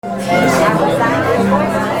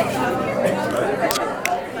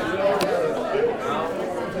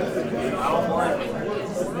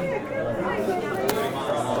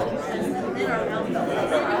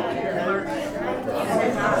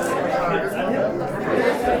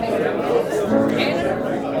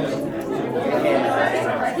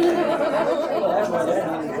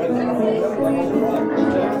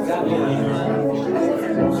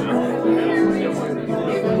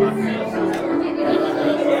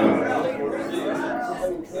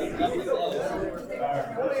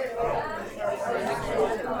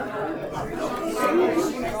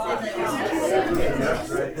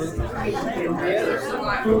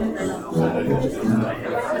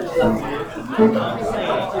Page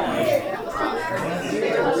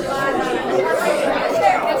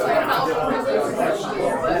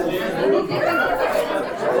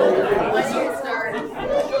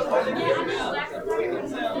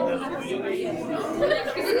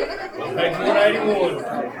 181.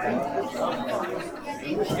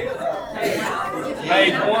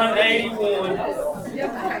 Page 181.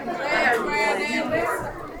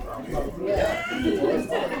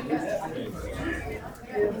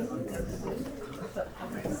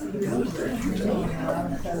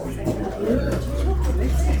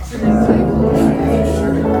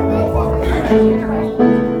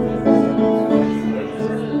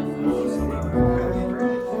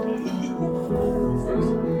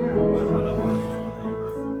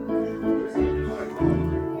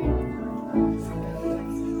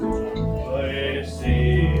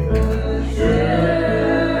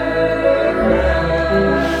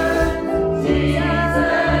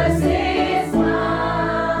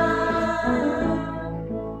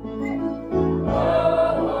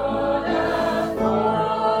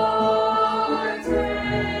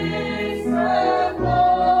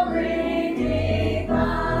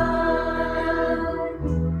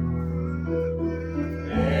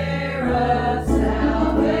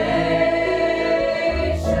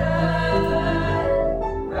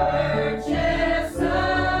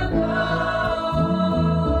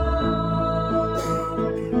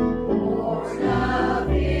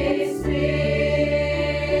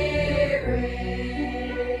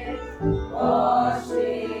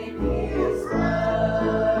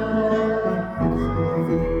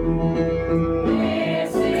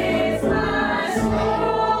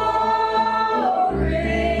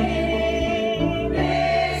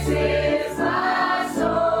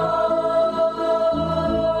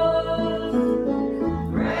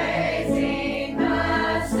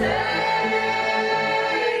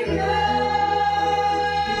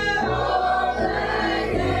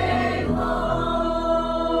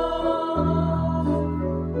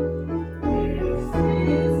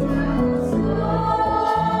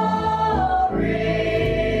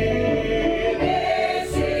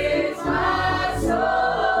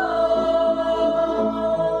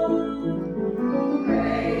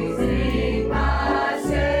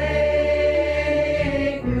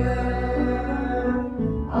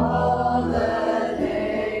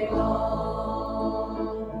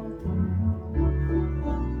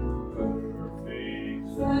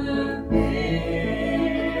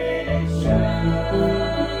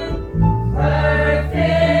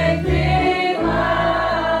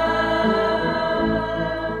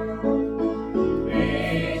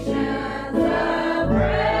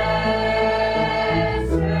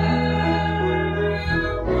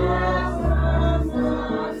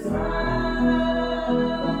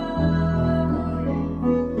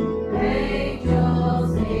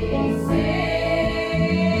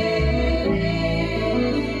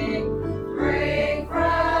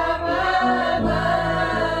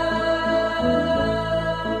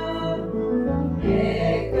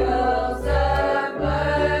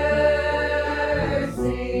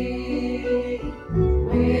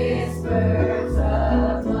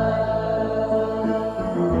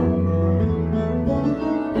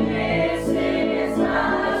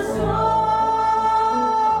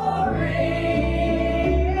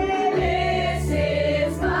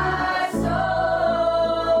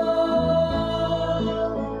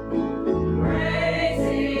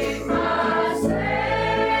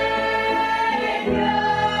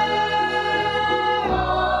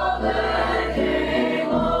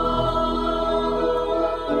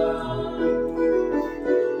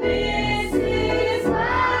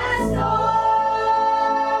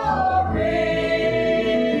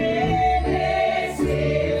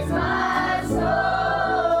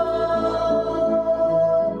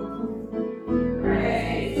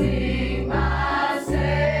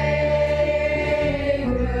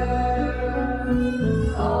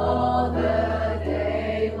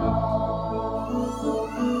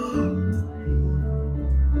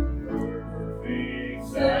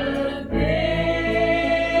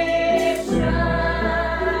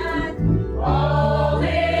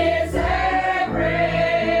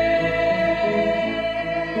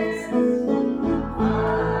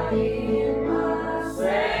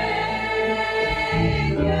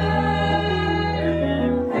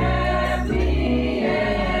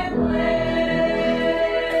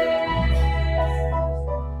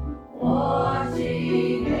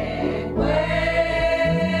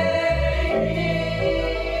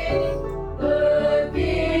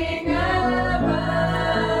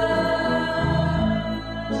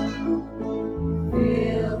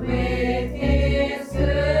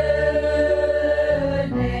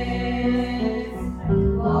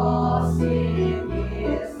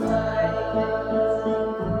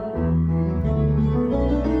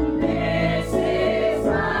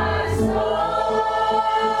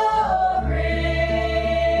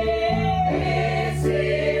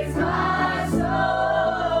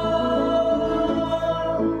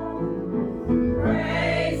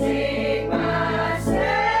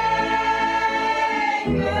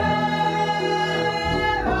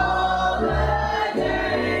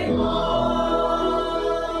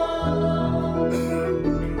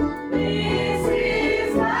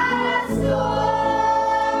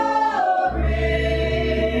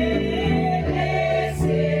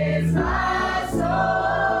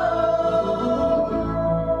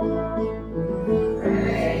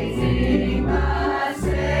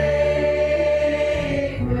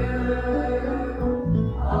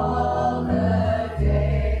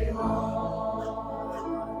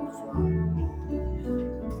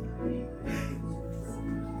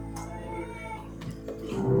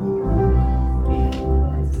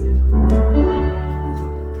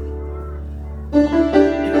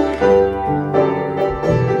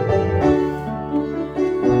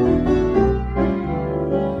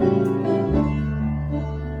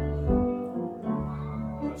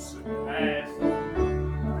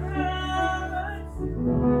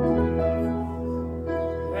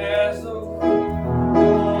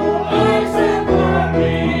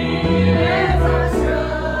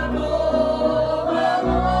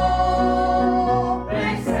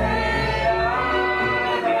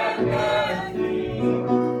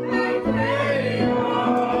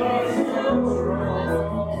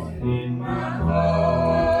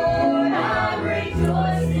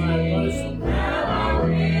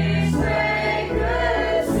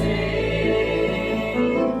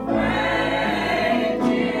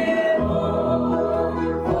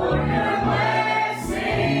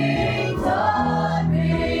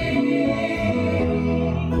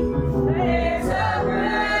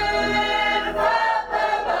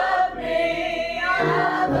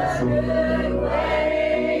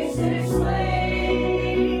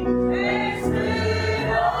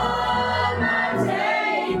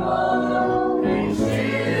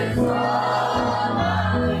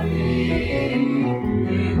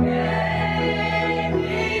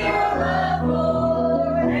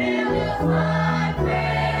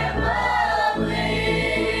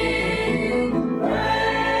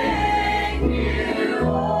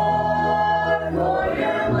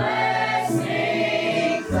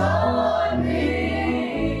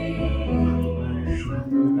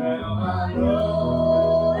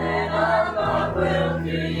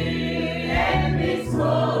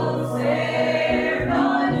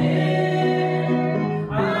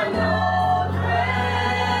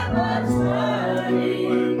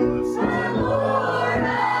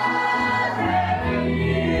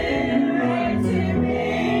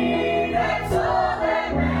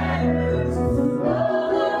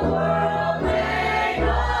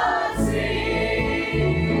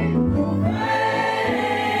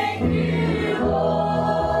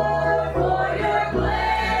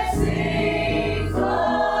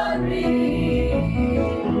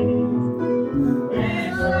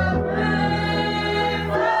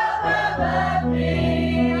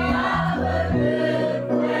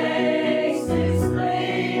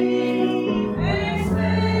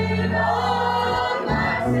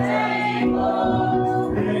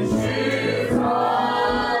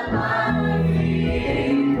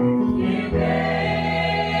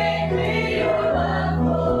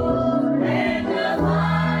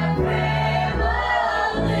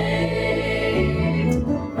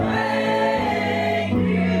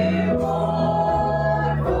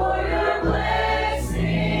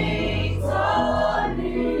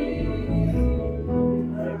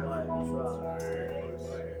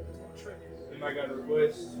 I got a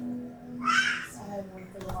request. I had one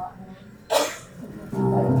for the lot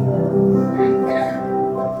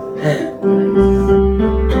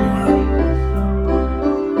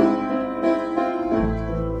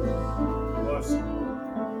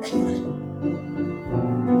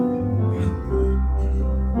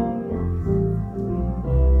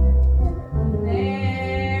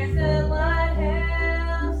There's a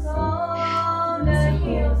lighthouse on a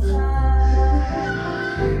hillside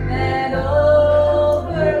that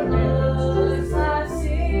overlooks my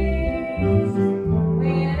sea.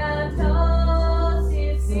 When I'm tossed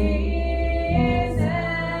in sea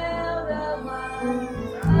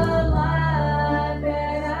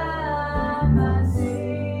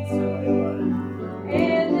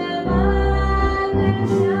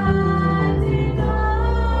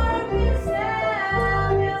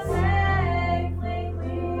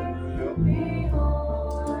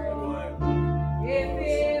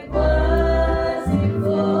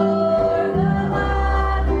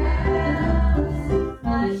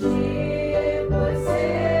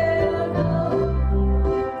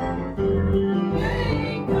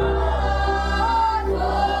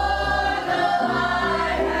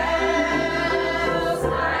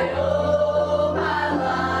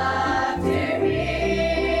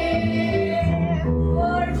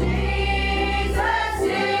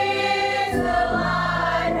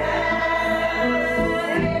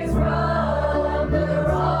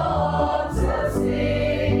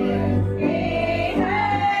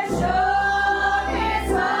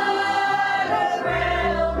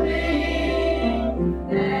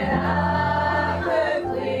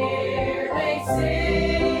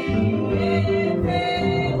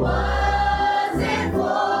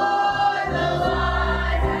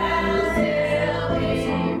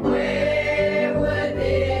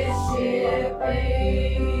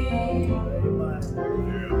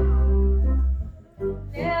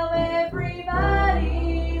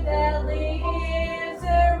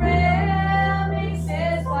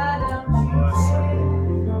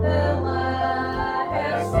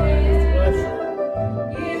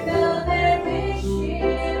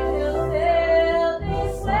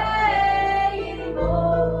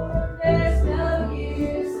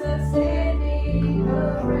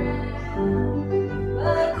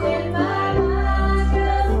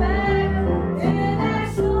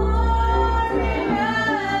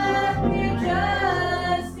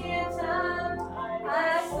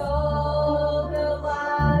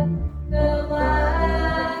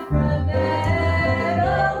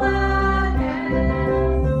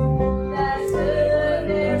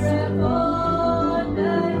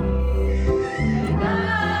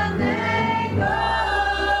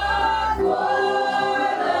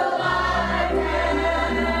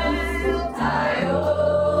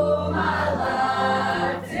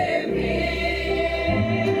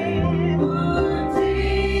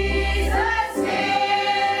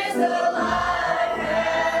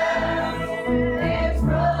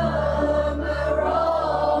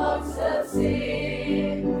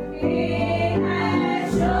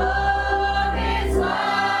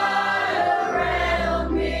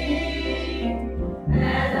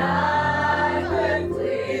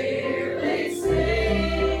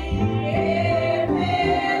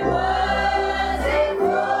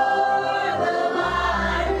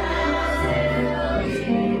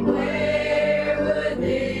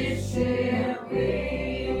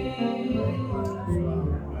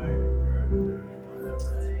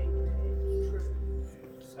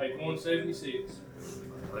 76.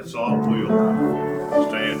 Let's all will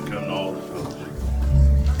stand come to all this fellowship.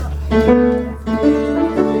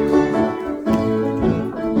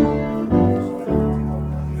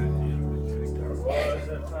 There was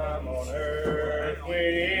a time on earth when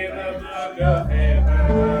in the book of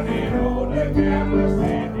heaven an old account was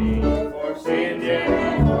standing for sin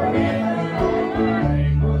and forgiven. My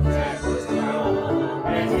name was Jasper's Crown,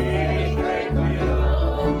 and he straight to you.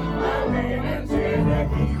 I ran into the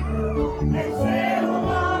kingdom and said,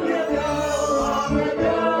 long ago, long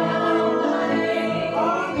ago,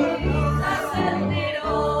 long ago. I said it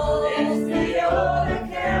all. It's the old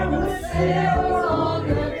account was said long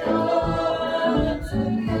ago.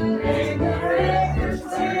 And the records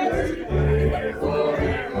clear today, for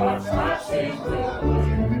he washed my sins away.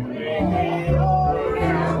 And the old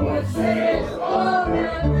account was said long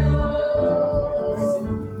ago.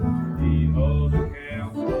 The old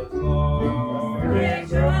account was more than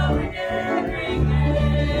showing everything,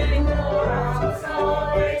 for I was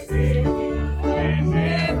always thinking and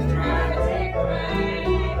never trying to take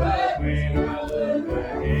away. But when I look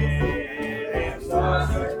ahead and saw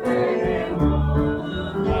such pain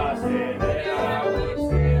home, I said that I would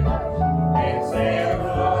sin and said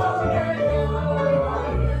long ago,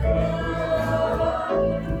 long ago.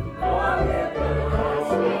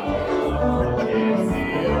 Yes, the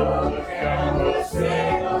old account was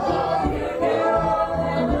said long ago.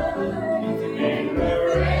 And the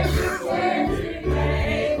records were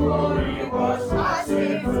today, for he washed my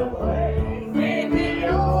sins away. And the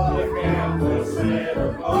old account was said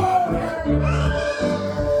long ago.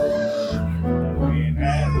 When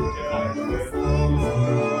at the judgment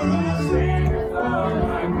floor I stand before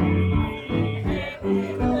my King, and he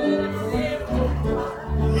knows it all.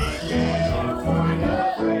 He cannot find a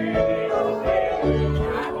friend, and will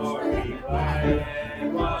my heart be glad,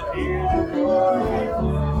 while tears of glory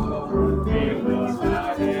flow. It was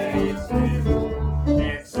my day it said,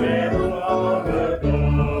 and said long ago,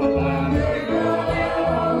 long ago,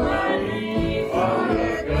 long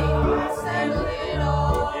ago, I settled it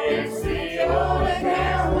all. It's the old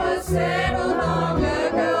account was settled long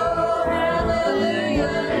ago.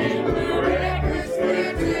 Hallelujah. And the records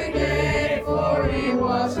clear today, for he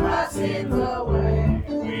washed my sins away.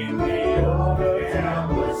 When the old account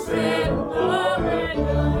was settled long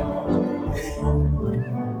ago.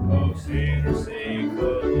 Oh, sinner, sing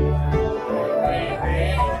for joy. We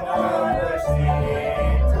thank for the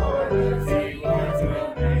sins, for the things will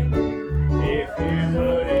make. If you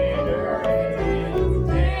put it early,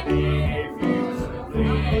 and if you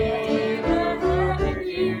believe, the perfect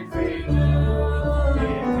years below,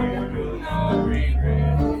 if you do not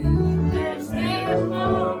regret, there's things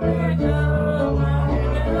long ago, long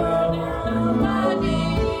ago,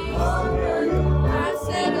 long ago, I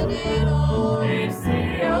settled it all. It's the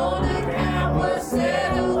old account was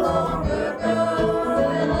settled long ago.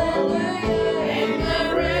 Hallelujah. And the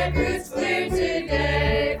record's clear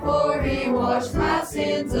today, for he washed my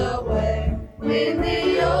sins away. When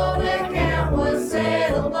the old account was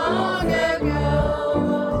settled long ago.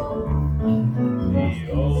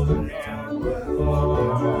 The old account was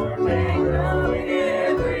more than growing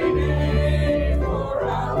every day, for I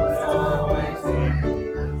was always thinking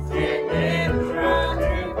and never tried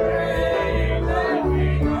to pray. But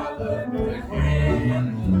when I looked again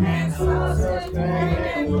and saw such pain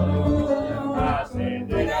and gloom, I said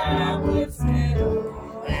that I would settle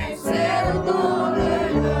and settle long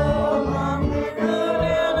ago, long ago,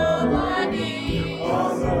 down on my knees.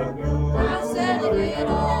 Long ago, I settled it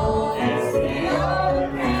all. It's the old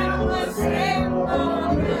account was settled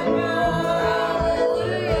long ago.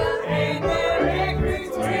 Hallelujah. And the record's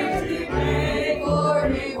clear today, for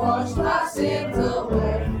he washed my sins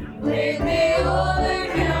away. When the old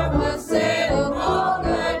account was settled long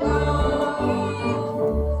ago.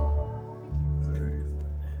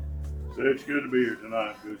 So it's good to be here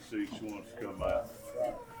tonight. Good to see she wants to come out.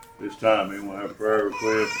 This time, we'll have prayer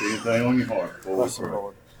requests, anything on your heart before we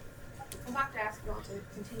pray. I'd like to ask y'all to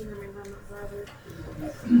continue to remember my brother.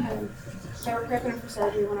 They were prepping him for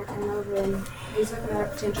surgery when I came over, and he's looking at a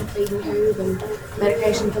potential feeding tube and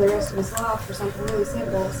medication for the rest of his life for something really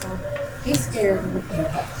simple. So he's scared.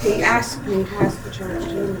 He asked me to ask the church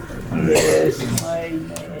to.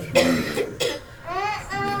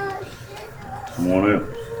 Come on in.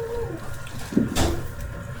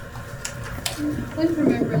 Please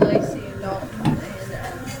remember Lacey and Dalton and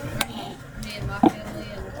me and my family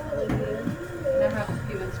and Olivia. And I have a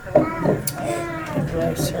few in special.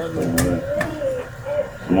 Bless her, Lord.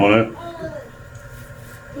 Come on in.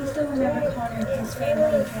 He still remember Connor and his family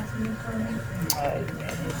and asking me for him.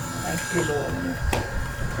 Amen. Thank you, Lord.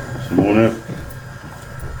 Come on in.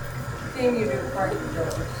 continue to pray for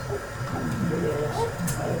George.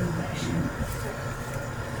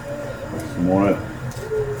 Good morning.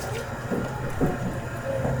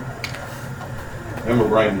 Remember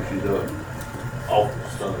Brandon, she's awful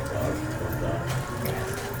stomach bug sometimes.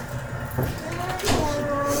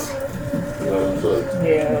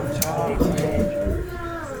 Yeah.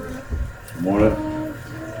 Good morning.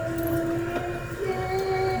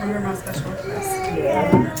 Remember my special request.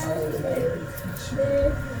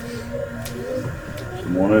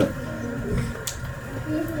 Good morning.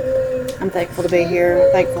 I'm thankful to be here.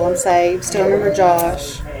 Thankful I'm saved. Still remember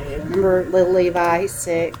Josh. Remember little Levi, he's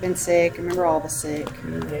sick, been sick. Remember all the sick,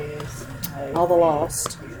 Yes. all the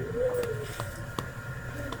lost.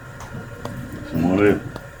 Good morning.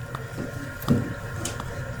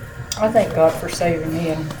 I thank God for saving me,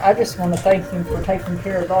 and I just want to thank Him for taking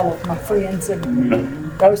care of all of my friends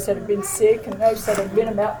and those that have been sick and those that have been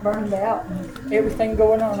about burned out and everything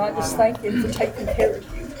going on. I just thank Him for taking care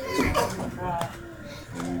of you. I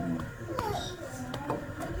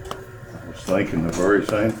was thinking the very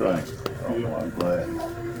same thing. Oh, I'm glad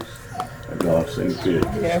that God seemed fit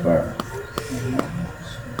to Yeah. spare.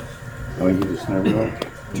 I mean, you just never know.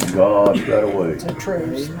 God's got a way. It's a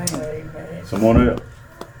truth. Amen. Someone else.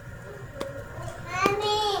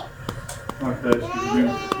 Like that, you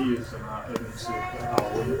remember the kids tonight that have been sick that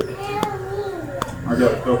whole week. I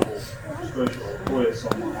got a couple special requests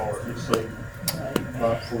on my heart this evening.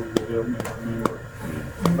 Right before you help me remember.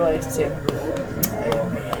 Bless Him.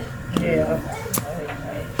 Amen. Yeah.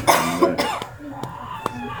 Amen.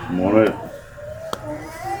 Someone else.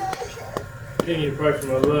 Continue to pray for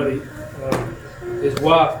my buddy. His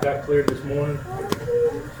wife got cleared this morning.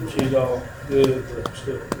 She's all good, but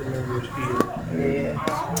still remember his kid. Yeah.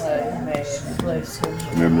 Amen. Bless Him.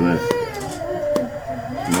 Remember that.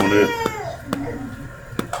 Someone else.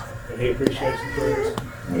 And he appreciates the prayers.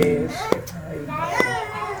 Yes. Amen.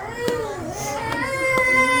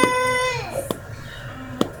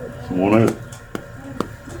 Someone else.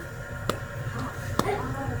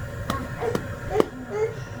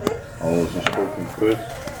 All those in spoken Chris,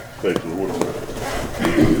 especially what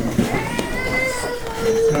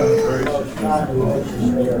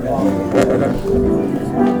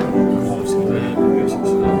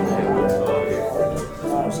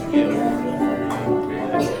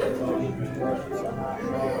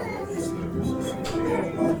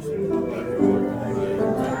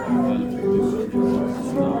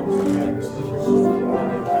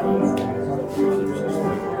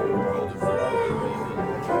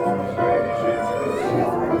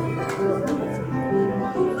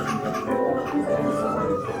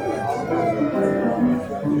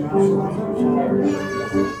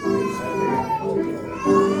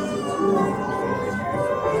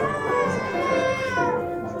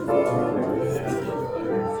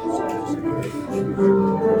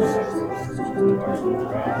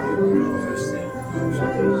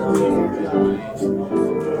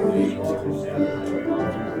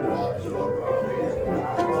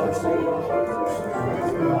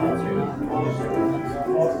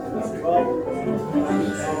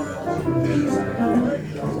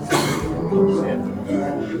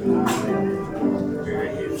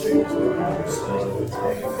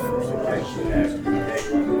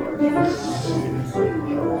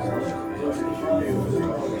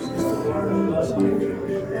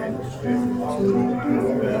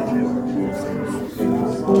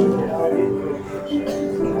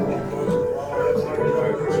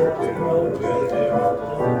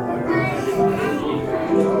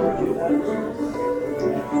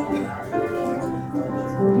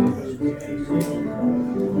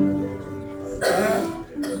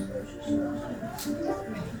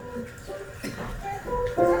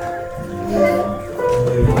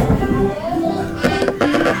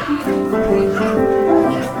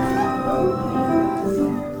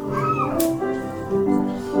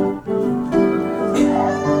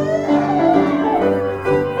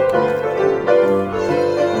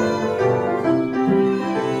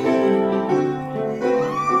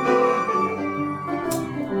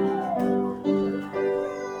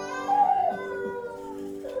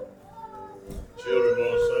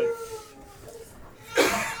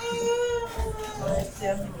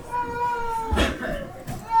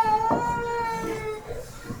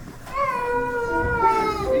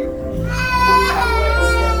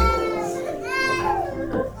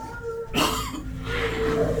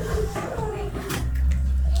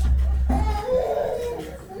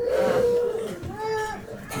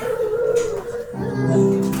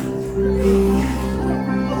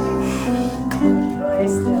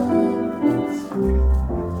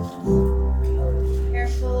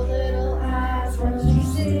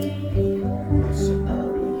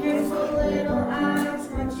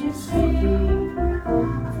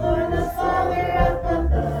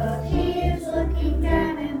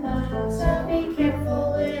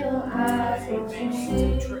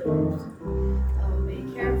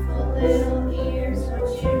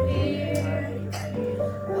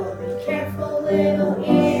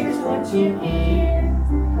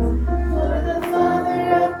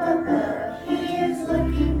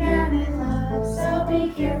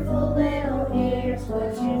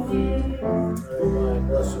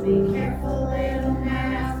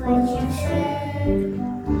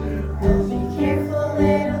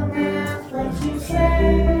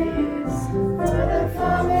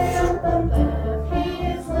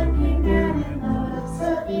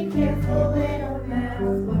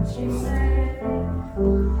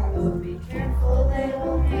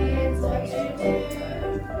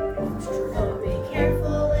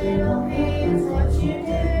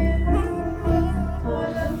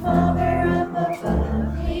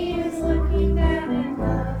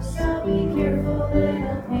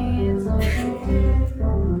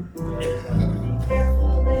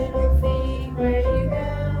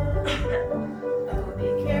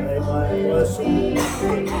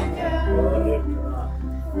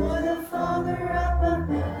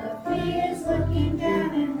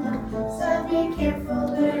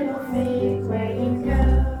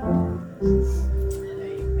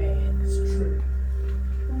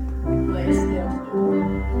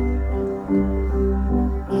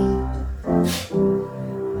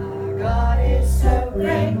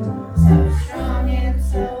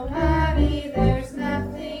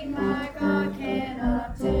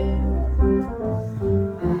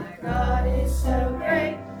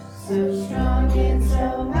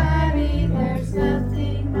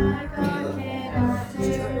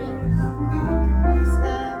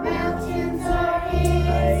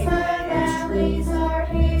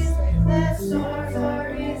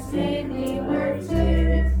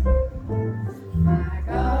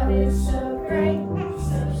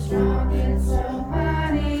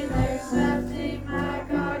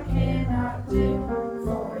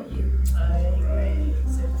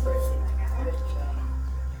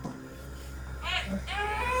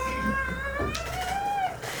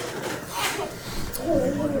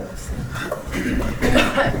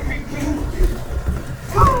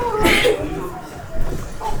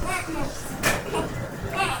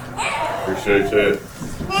Appreciate that.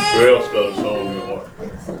 Who else got a song in your heart?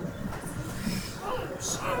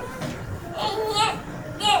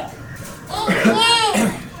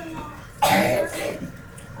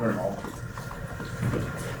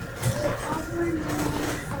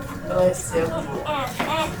 Bless you.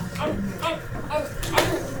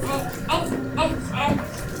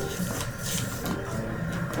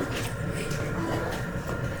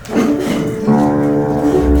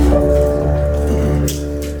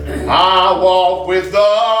 I walk with the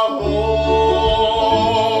Lord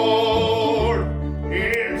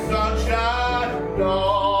in sunshine and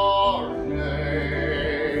darkness.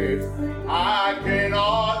 I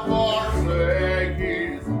cannot forsake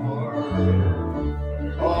His word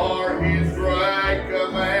or His great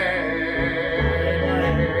command.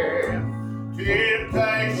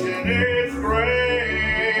 Temptation is great.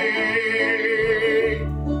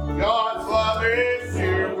 God's love is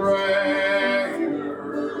too great.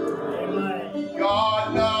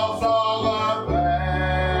 God knows all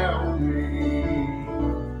about me.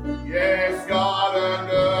 Yes, God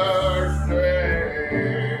understands.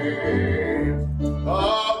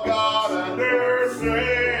 Oh, God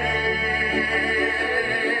understands.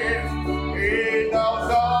 He knows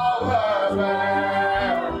all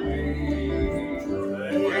about me.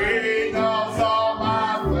 He knows all my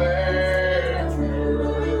pleasures.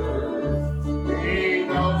 He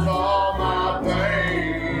knows all my pain.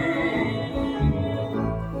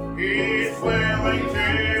 He's willing to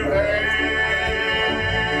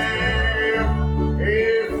help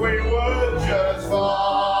if we would just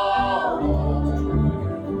follow.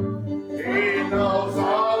 He knows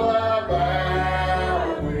all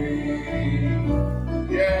about me.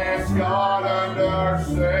 Yes, God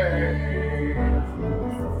understands.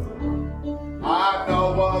 I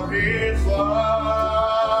know of His love.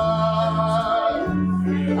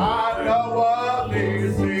 I know of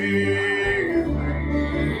His healing.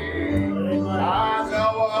 I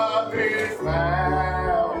know of His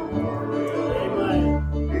power.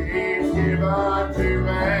 He's given to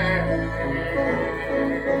man.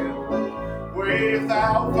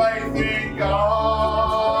 Without faith in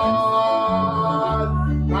God,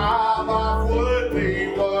 my life would be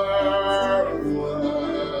worthless.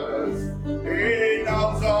 He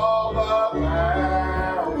knows all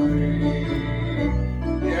about me.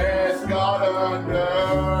 Yes, God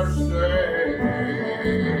understands.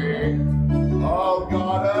 Oh,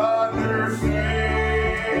 God understands.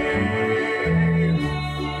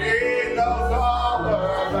 He knows all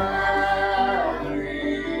about me.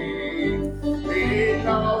 He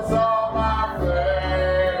knows all my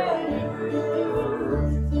failures.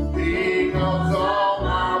 He knows all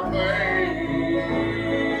my pain.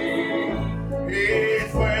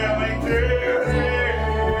 He's willing to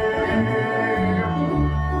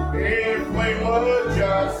help if we would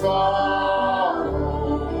just follow.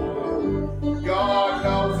 God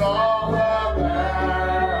knows all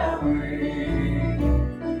about me.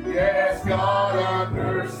 Yes, God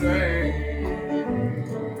understands.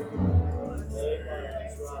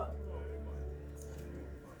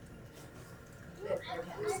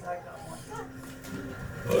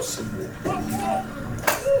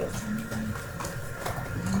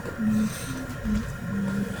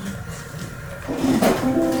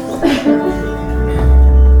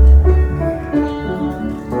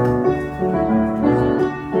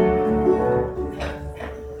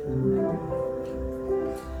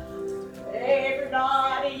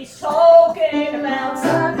 Everybody's talking about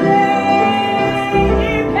something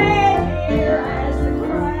you can't hear as the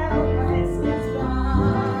crowd passes by.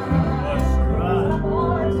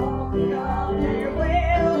 Someone talking of their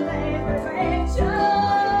wealth and possessions.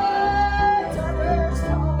 Others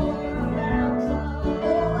talking about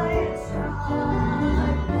trouble and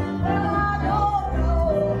strife. Well, I don't know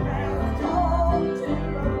how to talk to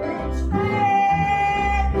a rich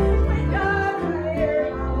man. When God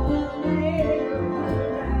cleared my name.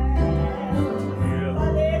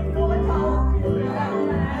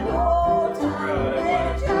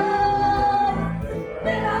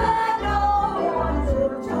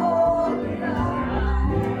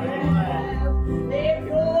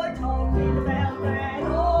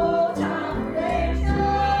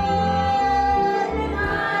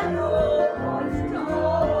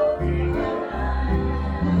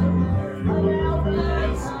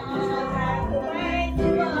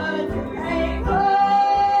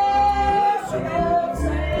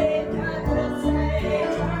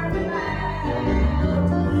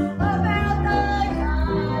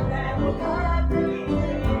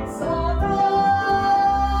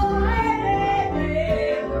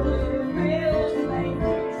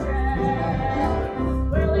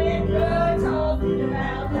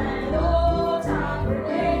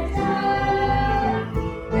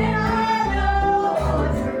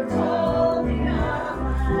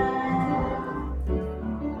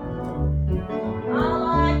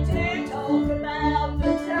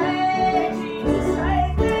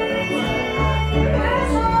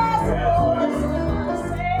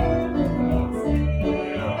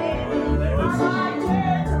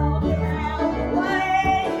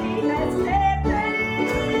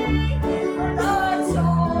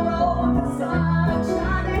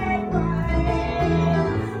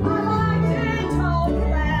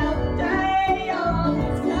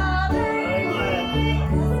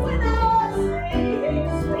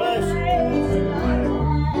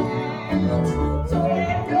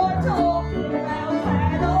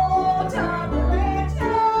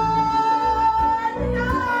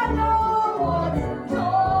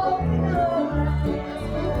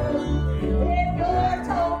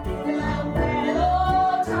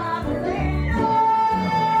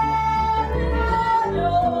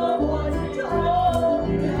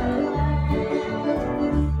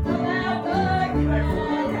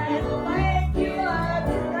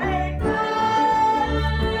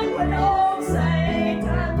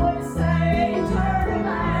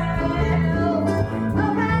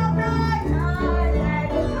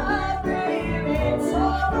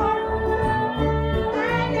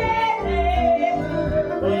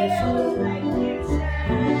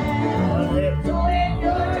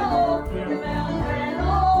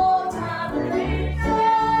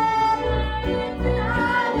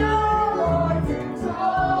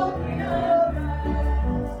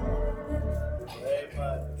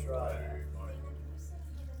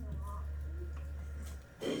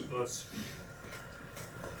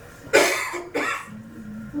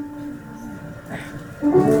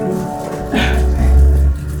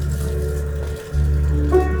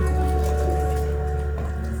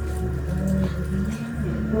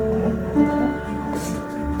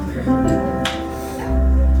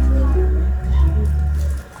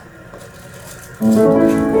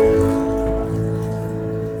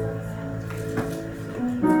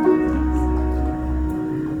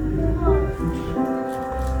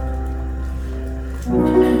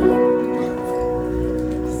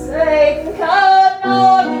 Satan come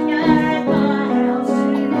knocking at my house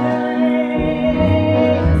today,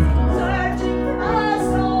 searching for my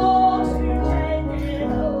soul to take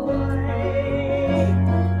it away.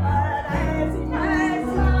 But as he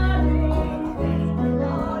passed by me, he did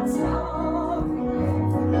not stop.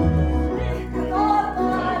 With the thought of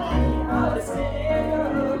my feet, I was in a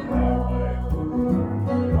row.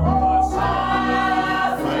 Oh, I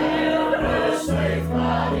found a safe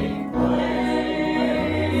hiding place.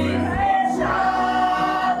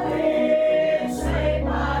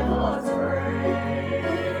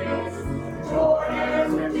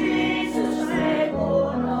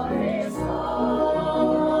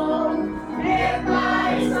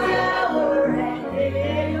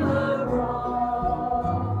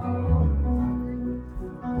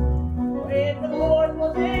 When the Lord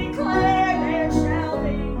will declare there shall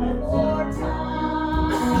be no more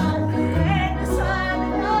time, and the sun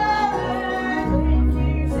in heaven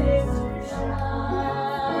refuses to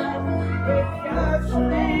shine. If the earth shall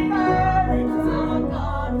be burning from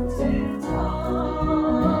dawn to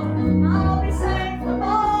dawn, I'll be safe from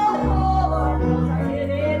all harm, 'cause I hid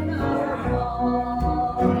in the wrong.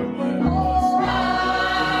 Oh, I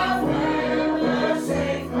found a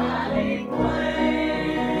safe hiding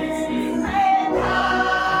place, and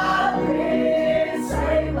I've been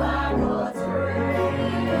saved by God's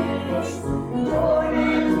grace. Join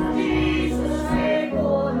hands with Jesus,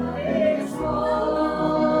 able to make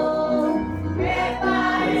strong, get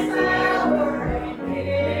by His power and get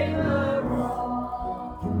in the wrong.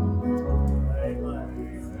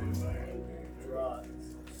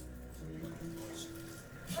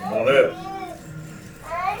 Someone else.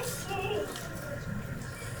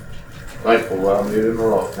 Thankful that I'm in the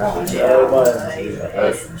rock.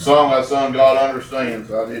 That song I sung, God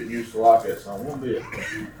Understands, I didn't used to like that song one bit.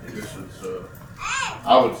 This is,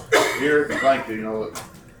 I was here to thank you, that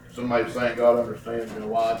somebody saying God understands,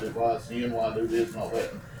 why I sin, why I do this and all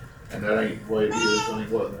that. And that ain't the way it is, that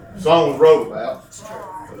ain't what the song was wrote about.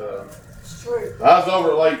 But, I was over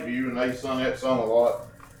at Lakeview and they sung that song a lot.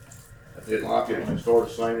 I didn't like it and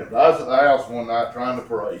started singing it. But I was at the house one night trying to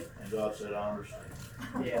pray, and God said, I understand.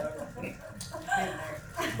 I mean,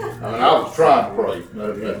 I was trying to pray.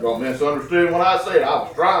 Don't misunderstand when I said I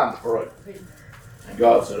was trying to pray. And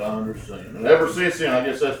God said, I understand. And ever since then, I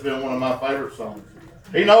guess that's been one of my favorite songs.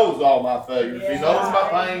 He knows all my failures. He knows my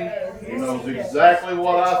pain. He knows exactly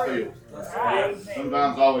what I feel.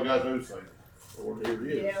 Sometimes all we got to do is say, Lord, here he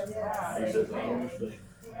is. He says, I understand.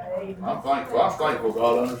 I'm thankful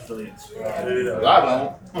God understands. But I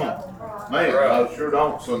don't. Man, I sure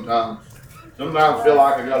don't sometimes. Sometimes feel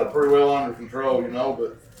like I got it pretty well under control,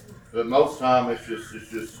 but most time it's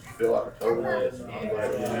just feel like a total mess. And I'm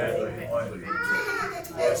glad you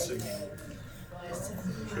understand.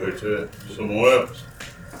 Good to it. Someone else.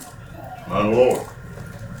 My Lord.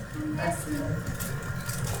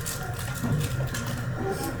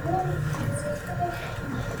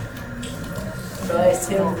 Bless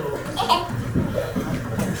him.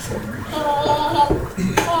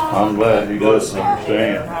 I'm glad he does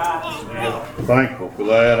understand. Thankful for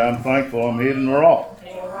that. I'm thankful I'm hitting the rock.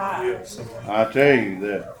 I tell you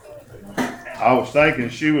that I was thinking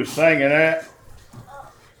she was singing that.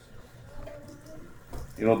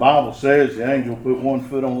 The Bible says the angel put one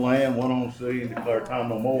foot on land, one on the sea, and declare time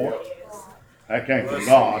no more. That came from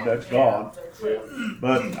God. That's God.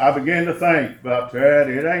 But I began to think about that.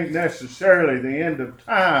 It ain't necessarily the end of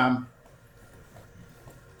time.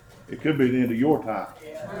 It could be the end of your time.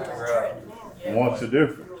 And what's the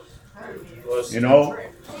difference?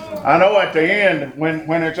 I know at the end,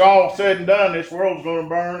 when it's all said and done, this world's going to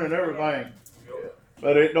burn and everything.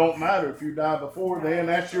 But it don't matter if you die before then,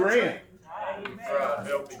 that's your end.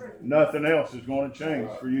 Nothing else is going to change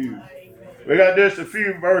for you. We got just a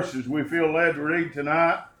few verses we feel led to read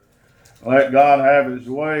tonight. Let God have His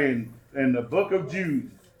way in the book of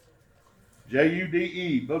Jude.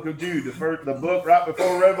 Jude, book of Jude, the book right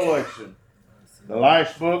before Revelation. The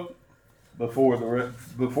last book before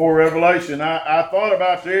Revelation. I thought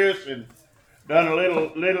about this and done a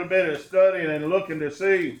little bit of studying and looking to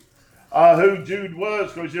see who Jude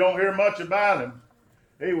was, because you don't hear much about him.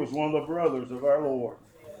 He was one of the brothers of our Lord.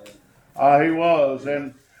 He was,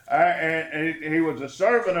 and And he was a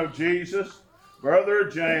servant of Jesus, brother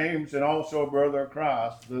of James, and also a brother of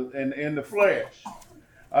Christ in the flesh.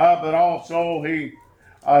 But also he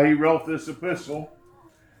wrote this epistle,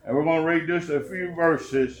 and we're going to read just a few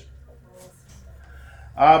verses.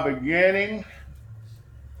 Beginning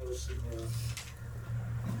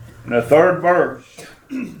in the 3rd verse.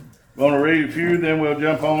 Going to read a few, then we'll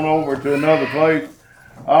jump on over to another place.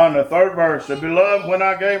 In the 3rd verse, beloved, when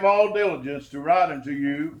I gave all diligence to write unto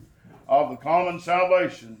you of the common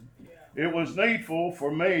salvation, it was needful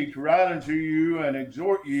for me to write unto you and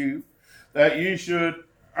exhort you that ye should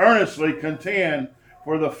earnestly contend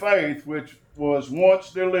for the faith which was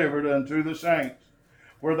once delivered unto the saints.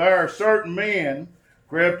 For there are certain men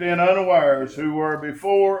crept in unawares, who were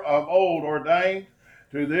before of old ordained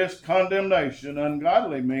to this condemnation,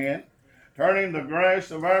 ungodly men, turning the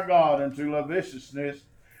grace of our God into lasciviousness,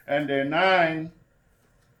 and denying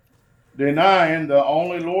the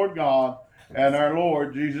only Lord God and our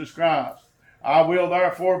Lord Jesus Christ. I will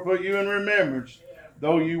therefore put you in remembrance,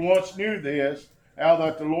 though you once knew this, how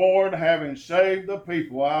that the Lord, having saved the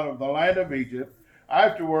people out of the land of Egypt,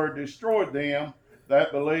 afterward destroyed them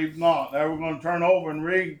that believed not. Now we're going to turn over and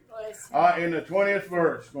read in the 20th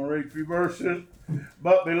verse. We're going to read a few verses.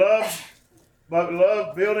 But beloved,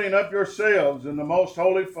 building up yourselves in the most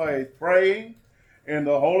holy faith, praying in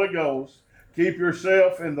the Holy Ghost, keep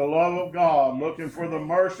yourself in the love of God, looking for the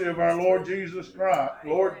mercy of our Lord Jesus Christ,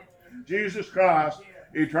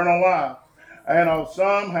 eternal life. And of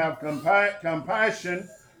some have compassion,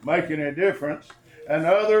 making a difference, and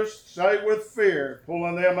others say with fear,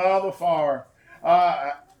 pulling them out of the fire,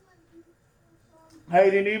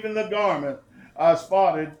 hating even the garment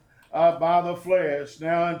spotted by the flesh.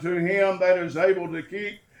 Now unto him that is able to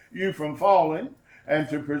keep you from falling, and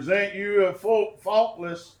to present you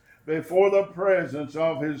faultless before the presence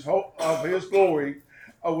of his glory,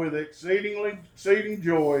 with exceeding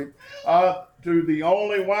joy, to the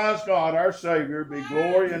only wise God our Savior be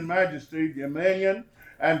glory and majesty, dominion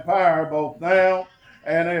and power, both now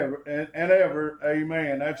and ever.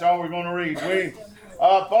 Amen. That's all we're going to read. We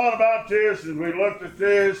thought about this as we looked at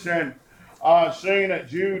this, and seen that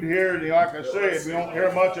Jude here, like I said, we don't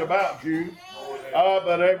hear much about Jude,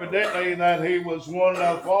 but evidently that he was one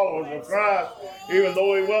of the followers of Christ, even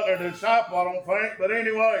though he wasn't a disciple, I don't think. But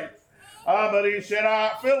anyway, but he said,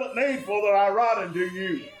 I feel it needful that I write unto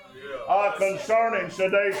you concerning. So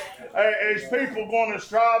is people going to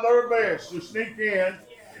strive their best to sneak in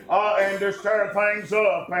and just tear things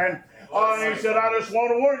up. And he said, I just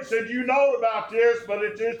want to warn you. He said, you know about this, but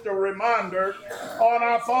it's just a reminder. And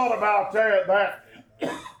I thought about that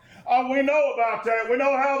we know about that. We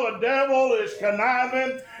know how the devil is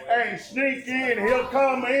conniving and sneaky, and he'll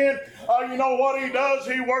come in. You know what he does?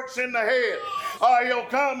 He works in the head. He'll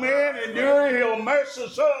come in and he'll mess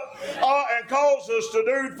us up and cause us to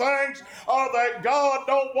do things that God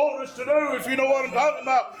don't want us to do, if you know what I'm talking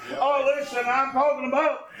about. Listen, I'm talking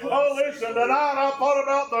about, listen, tonight I thought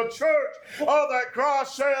about the church that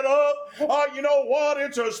Christ set up. You know what?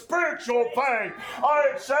 It's a spiritual thing.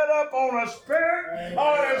 It's set up on a spirit.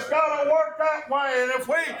 It's got to work that way. And if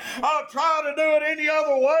we try to do it any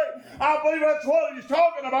other way, I believe that's what he's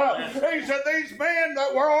talking about. He said these men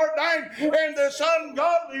that were ordained in this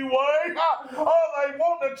ungodly way, they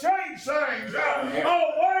want to change things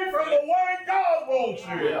away from the way God wants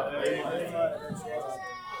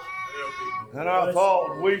you. And I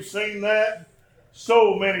thought we've seen that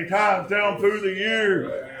so many times down through the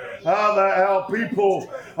years. How people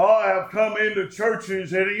have come into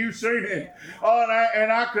churches, and you've seen it.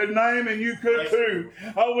 And I could name, and you could too.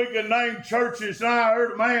 We could name churches. And I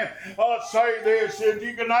heard a man say this, and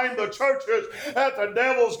you can name the churches that the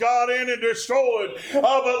devil's got in and destroyed.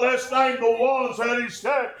 But let's name the ones that he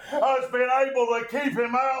said has been able to keep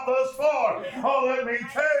him out thus far. Let me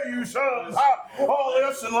tell you something.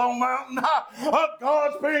 Listen, Long Mountain,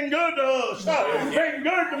 God's been good to us. Been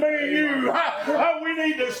good to me and you. We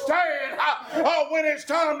need to stand when it's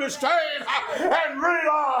time to stand and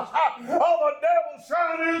realize the devil's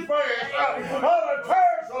trying his best to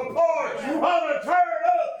tear us apart, to tear it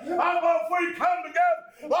up. But if we come together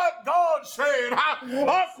like God said,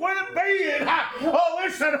 quit being,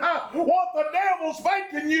 listen, what the devil's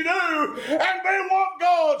making you do, and be what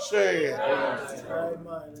God said.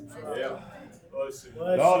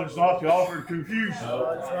 God is not the author of confusion.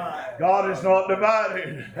 God is not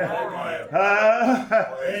divided.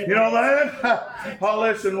 You know that?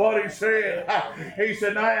 Listen what he said. He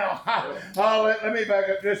said, now, let me back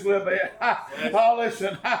up just a little bit.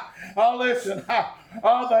 Listen,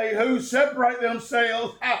 are they who separate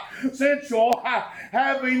themselves sensual,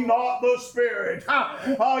 having not the Spirit.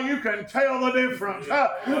 Oh, you can tell the difference.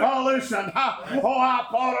 Oh, listen. I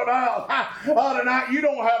thought about tonight. You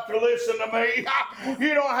don't have to listen to me.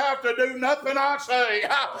 You don't have to do nothing I say.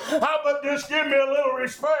 But just give me a little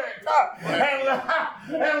respect.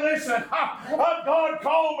 And listen. God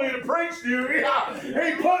called me to preach to you.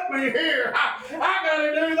 He put me here. I got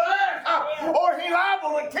to do that, or He's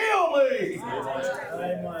liable to kill me.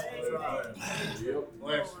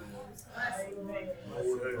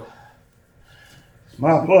 It's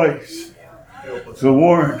my place to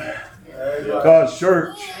warn God's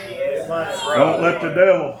church. Don't let the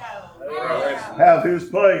devil have his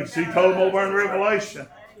place. He told him over in Revelation.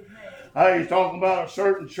 He's talking about a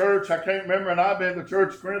certain church. I can't remember, and I've been to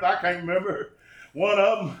Church of Corinth. I can't remember one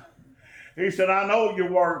of them. He said, I know your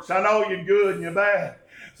works. I know you're good and you're bad.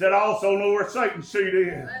 He said, I also know where Satan's seat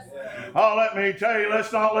is. Oh, let me tell you,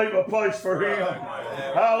 let's not leave a place for him.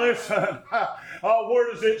 Listen.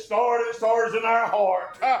 Where does it start? It starts in our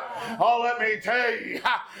heart. Let me tell you,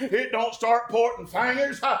 it don't start pointing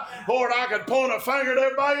fingers. Lord, I could point a finger at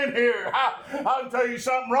everybody in here. I can tell you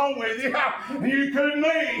something wrong with you. You couldn't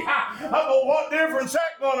leave. But what difference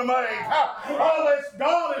that going to make? Let's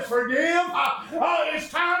God is forgive. It's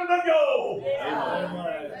time to go.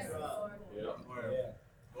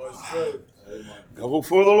 Go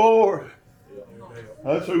for the Lord.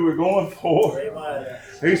 That's who we're going for.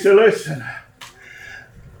 He said, listen.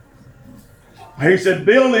 He said,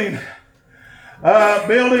 building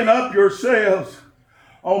up yourselves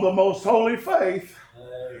on the most holy faith.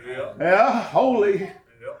 Yeah, holy.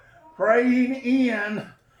 Praying in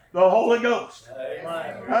the Holy Ghost.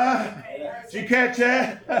 Did you catch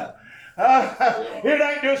that? It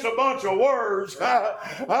ain't just a bunch of words. I'll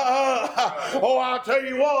tell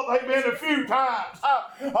you what, they've been a few times.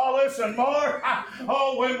 Listen, Mark.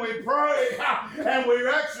 When we pray and we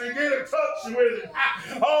actually get in touch with it.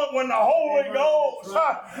 When the Holy Ghost.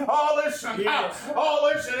 Listen. He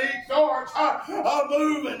starts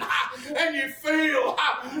moving, and you feel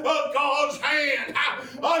God's hand.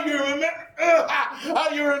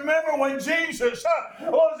 You remember when Jesus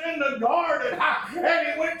was in the garden and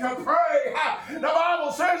he went to pray. The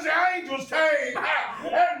Bible says the angels came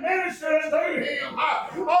and ministered to him.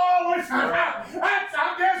 Listen,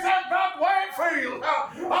 I guess that's not the way it feels.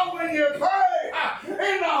 When you pray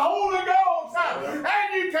in the Holy Ghost and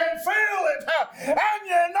you can feel it and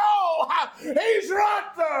you know He's right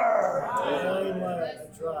there.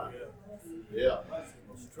 That's right. Yeah.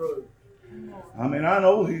 It's true. I mean, I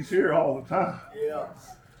know He's here all the time. Yeah.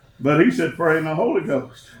 But He said pray in the Holy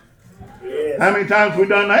Ghost. Yes. How many times we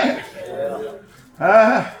done that?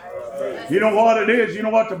 Yeah. You know what it is? You know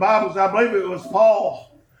what the Bible's, I believe it was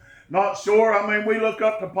Paul. Not sure. I mean, we look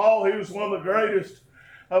up to Paul. He was one of the greatest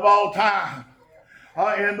of all time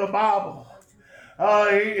in the Bible.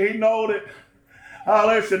 He knowed it.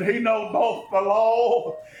 Listen, he knowed both the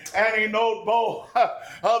law and he knowed both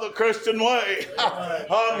the Christian way.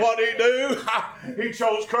 On what he do, he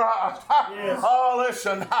chose Christ.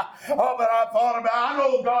 Listen, but I thought about, I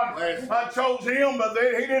know God chose him, but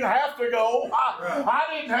he didn't have to go. I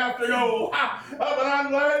didn't have to go. But I'm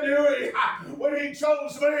glad when he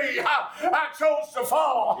chose me, I chose to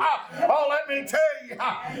fall. Let me tell you,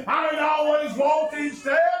 I ain't always walked in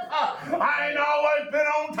step. I ain't always been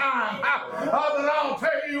on time. But I'll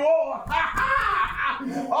tell you what,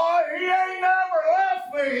 He ain't never left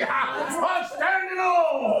me. I'm standing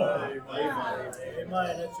alone.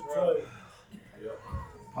 Amen. That's the truth.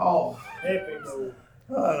 Paul, Happy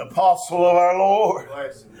an apostle of our Lord.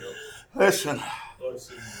 Listen,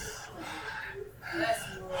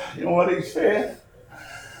 you know what he said?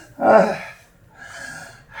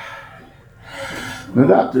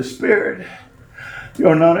 Without the Spirit,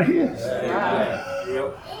 you're none of His.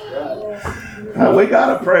 We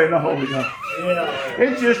got to pray in the Holy Ghost.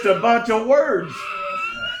 It's just a bunch of words.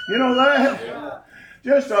 You know that?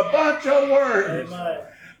 Just a bunch of words.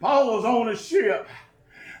 Paul was on a ship.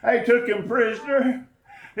 They took him prisoner.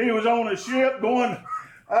 He was on a ship going,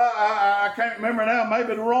 I can't remember now,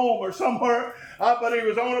 maybe to Rome or somewhere. But he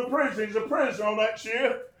was on a prison. He's a prisoner on that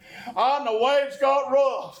ship. And the waves got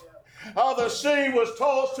rough. The sea was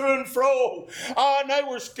tossed to and fro. And they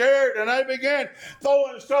were scared and they began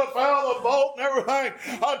throwing stuff out of the boat and everything.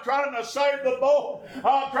 Trying to save the boat.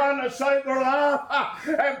 Trying to save their life.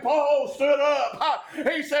 And Paul stood up.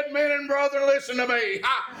 He said, men and brethren, listen to me.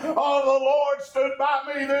 The Lord stood by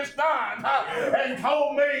me this night and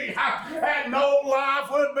told me that no life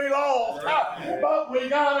would be lost. But we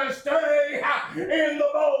got to stay in the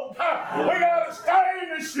boat. We got to stay in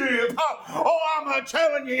the ship. I'm I'm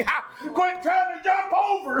telling you, quit trying to jump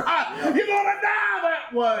over. You're going to die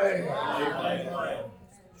that way.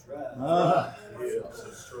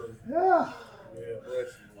 Yeah.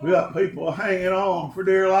 We got people hanging on for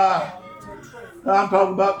dear life. I'm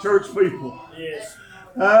talking about church people. Yes.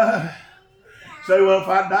 Say, well, if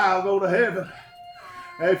I die, I'll go to heaven.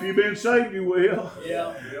 If you've been saved, you will.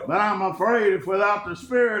 Yeah. But I'm afraid if without the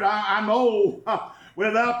Spirit, I know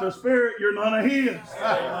without the Spirit, you're none of His.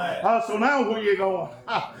 So now where you going?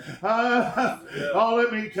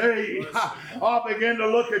 Let me tell you, I'll begin to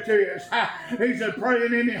look at this. He said,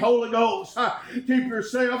 praying in the Holy Ghost. Keep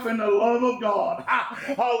yourself in the love of God.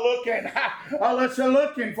 Looking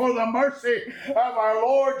for the mercy of our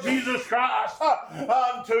Lord Jesus Christ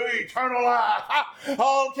unto eternal life.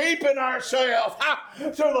 Keeping ourselves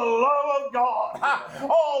to the love of God.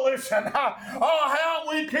 Listen. How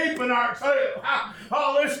we keeping ourselves?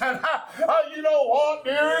 Listen. You know what,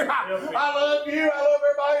 dear? I love you. I love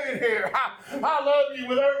everybody in here. I love you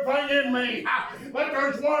with everything in me. But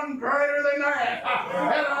there's one greater than that.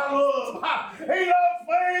 And I love. He loves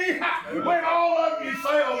me when all of you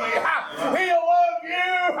fail me. He'll love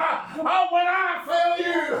you when I fail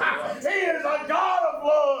you. He is a God of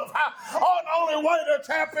love. The only way to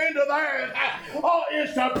tap into that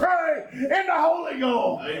is to pray in the Holy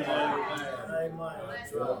Ghost. Amen.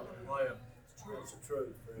 That's right. That's the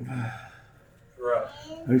truth. Right.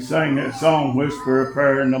 They sang that song, whisper a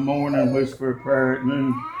prayer in the morning, whisper a prayer at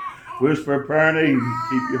noon, whisper a prayer in the evening,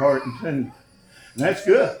 keep your heart in tune. And that's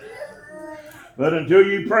good. But until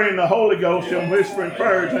you pray in the Holy Ghost, them whispering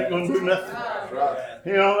prayers ain't going to do nothing.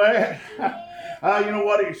 You know that? You know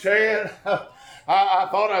what he said? I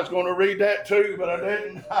thought I was going to read that too, but I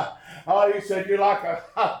didn't. He said, you're like a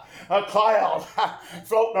cloud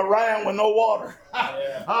floating around with no water.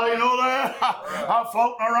 You know that? I'm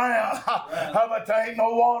floating around, but there ain't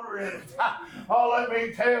no water in it. Let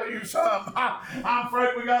me tell you something. I'm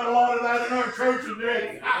afraid we got a lot of that in our church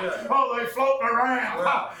today. They floating around.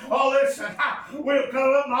 Listen, we'll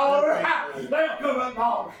come up and holler. They'll come up and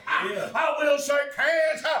holler. We'll shake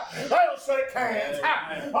hands. They'll shake hands.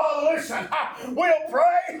 Listen, we'll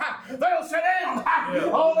pray. They'll sit down.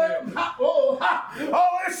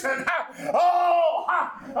 Listen.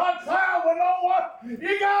 A cloud with no water.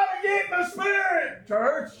 You got to get in the Spirit,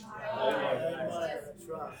 church. That's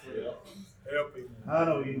right. Help him. I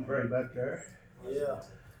know you can pray back there. Yeah.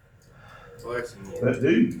 But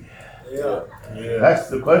dude, Yeah. that's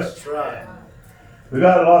the question. That's right. We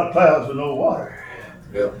got a lot of clouds with no water.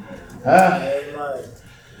 Amen.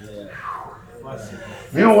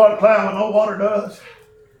 You know what a cloud with no water does?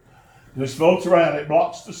 Just floats around. It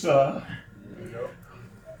blocks the sun.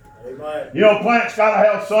 Amen. You know, plants got to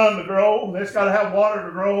have sun to grow. It's got to have water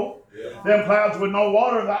to grow. Them clouds with no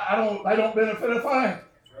water, they don't benefit a thing.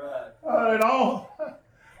 You know.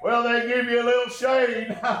 Well, they give you a little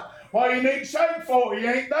shade. What you need shade for? You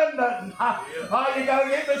ain't done nothing. You got to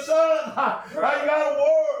get the sun. You got to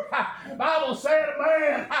work. The Bible said a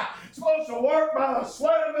man supposed to work by the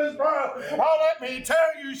sweat of his brow. Let me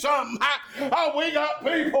tell you something. We got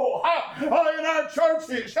people in our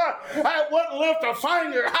churches that wouldn't lift a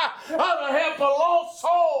finger to help a lost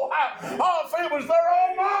soul if it was their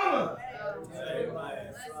own mama.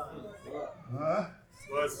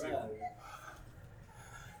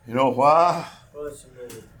 You know why?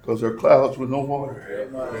 Because they're clouds with no water.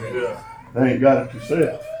 They ain't got it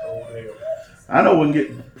themselves. I know we can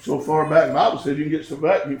get so far back. The Bible says you can get so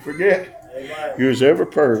back you forget. You're ever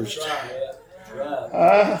purged.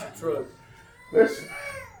 Listen.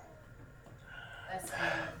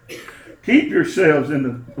 Keep yourselves in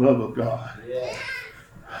the love of God.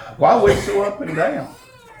 Why are we so up and down?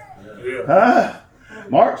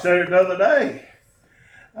 Mark said it the other day.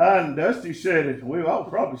 And Dusty said it. We all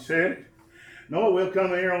probably said it. No, we'll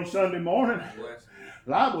come here on Sunday morning.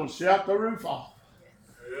 Liable to shout the roof off.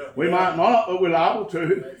 We might not, but we're liable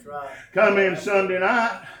to. Come in Sunday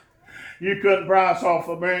night. You couldn't pry us off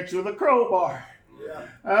a bench with a crowbar.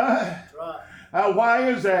 Why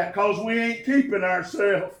is that? Because we ain't keeping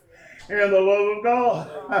ourselves in the love of God.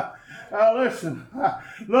 Listen,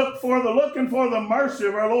 looking for the mercy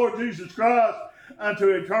of our Lord Jesus Christ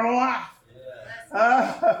unto eternal life.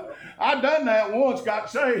 I done that once, got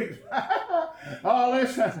saved.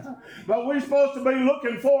 Listen, but we're supposed to be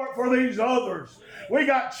looking for it for these others. We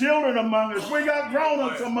got children among us. We got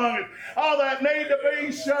grown-ups among us. All that need to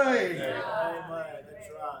be saved.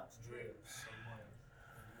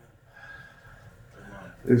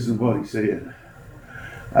 This is what he said.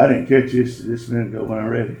 I didn't catch this minute ago when I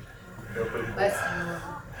read it.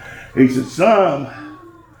 He said, some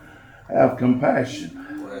have compassion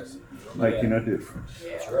making a difference.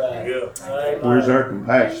 That's right. Yeah. Where's our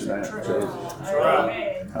compassion at, Jesus? That's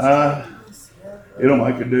right. It'll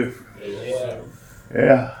make a difference. Yeah.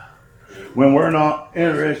 Yeah. When we're not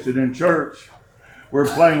interested in church, we're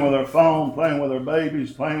playing with our phone, playing with our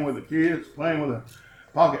babies, playing with the kids, playing with a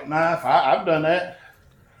pocket knife. I've done that.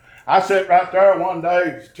 I sat right there one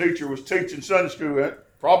day. The teacher was teaching Sunday school.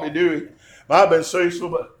 Probably Dewey. Might have been Cecil,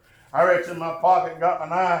 but I reached in my pocket and got my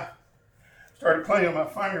knife. Started cleaning my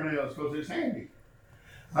fingernails because it's handy.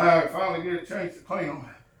 I finally get a chance to clean them.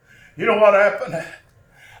 You know what happened?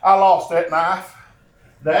 I lost that knife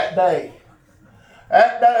that day.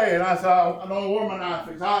 And I thought, I don't know where my knife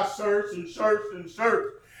is. I searched and searched and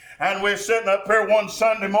searched. And we're sitting up here one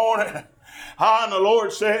Sunday morning. And the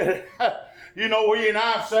Lord said, you know where your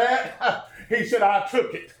knife's at? He said, I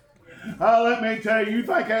took it. Let me tell you, you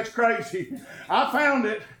think that's crazy. I found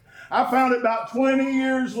it about 20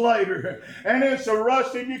 years later, and it's so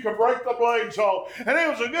rusted you could break the blades off. And it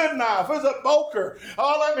was a good knife. It was a Boker.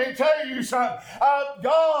 Let me tell you something.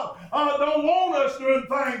 God don't want us doing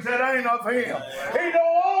things that ain't of Him. He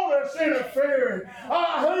don't want us interfering.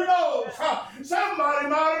 Who knows? Somebody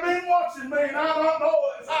might have been watching me, and I don't know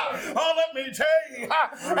it. Let me tell you,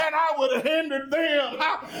 and I would have hindered them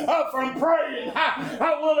from praying.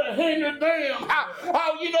 I would have hindered them.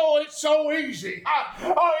 You know, it's so easy.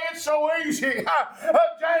 It's so easy.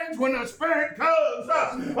 James, when the Spirit comes,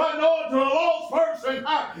 I know to a lost person,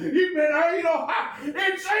 you've been,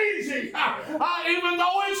 it's easy. Even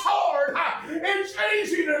though it's hard, it's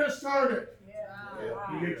easy to discern it.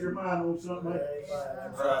 Yeah. You get your mind on something.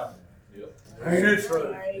 Ain't it?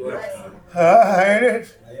 Ain't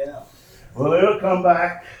it? Yeah. Well, it'll come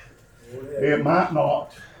back. It might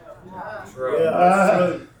not.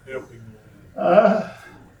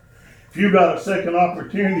 If you got a second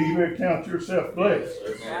opportunity, you better count yourself blessed.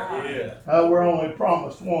 We're only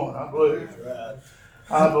promised one, I believe.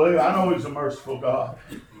 I know He's a merciful God.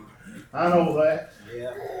 I know that.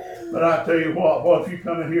 But I tell you what if you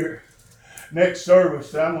come in here next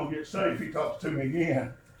service, I'm going to get saved. He talks to me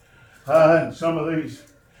again. And some of these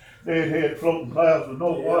deadhead floating clouds with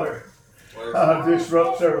no water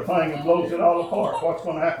disrupts everything and blows it all apart. What's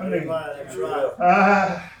going to happen then?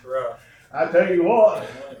 I tell you what.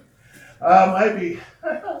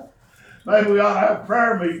 Maybe we ought to have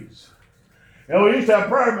prayer meetings. You know, we used to have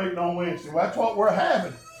prayer meeting on Wednesday. Well, that's what we're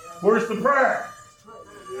having. Where's the prayer?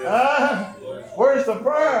 Where's the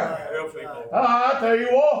prayer? I tell you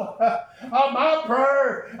what, my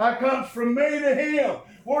prayer comes from me to Him.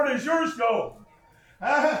 Where does yours go?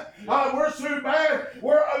 We're too bad.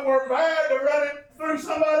 We're bad to run it through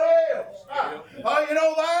somebody else. You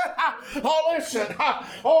know that? Listen.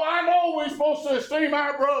 I know we're supposed to esteem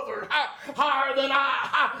our brother higher than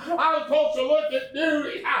I'm supposed to look at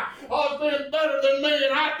duty. Being better than me,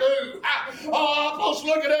 and I do. I'm supposed to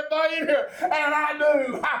look at everybody in here, and I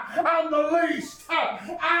do. I'm the least.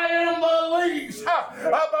 I am the least.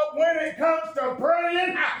 But when it comes to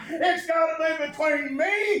praying, it's got to be between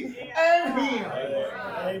me and Him.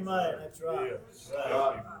 Amen. That's right. It's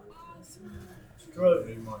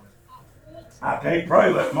true. I can't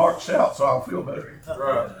pray, let Mark shout, so I'll feel better.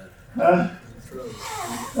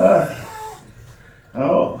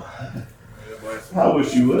 I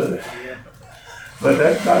wish you would. But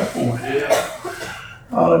that's not the point.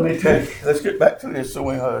 Let me tell you. Let's get back to this so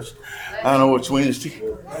we hush. I know it's Wednesday,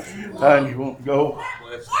 and you won't go.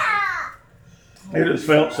 It just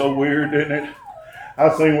felt so weird, didn't it? I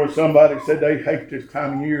seen where somebody said they hate this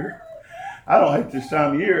time of year. I don't hate this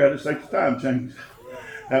time of year. I just hate the time change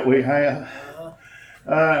that we have.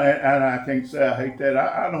 And I can't say I hate that.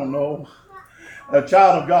 I don't know. A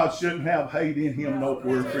child of God shouldn't have hate in him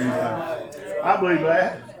nowhere for anything. I believe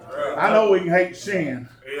that. I know we can hate sin.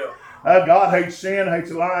 God hates sin,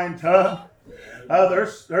 hates a lying tongue.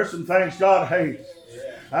 There's some things God hates.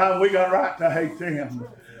 We got a right to hate them.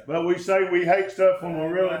 But we say we hate stuff when we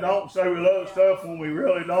really don't. Say we love stuff when we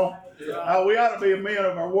really don't. We ought to be a man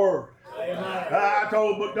of our word. I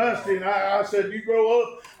told Dusty, I said, you grow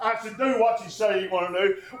up, I said, do what you say you want to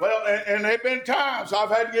do. Well, and there have been times I've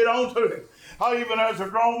had to get on to him. Even as a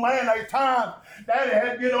grown man, there's time Daddy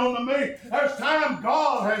had to get on to me. There's time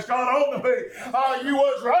God has got on to me. You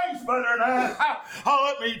was raised better than I.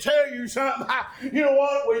 Let me tell you something. You know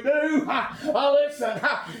what we do? Listen,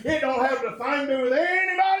 it don't have a thing to do with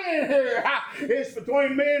anybody in here. It's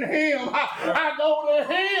between me and Him. I go to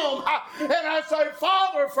Him and I say,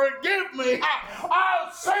 Father, forgive me.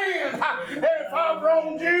 I've sinned. If I've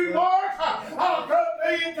wronged you, Lord, I'll come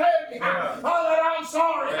to you and tell you that I'm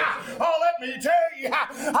sorry. Let me tell you,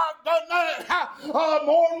 I've done that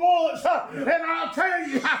more than once. And I'll tell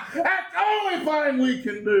you, that's the only everything we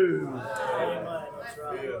can do. That's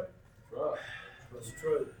right. That's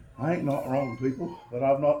true. I ain't not wrong, people, but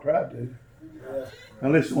I've not tried to. Now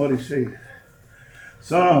listen to what he said.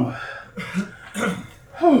 Some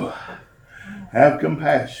have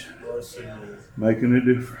compassion, making a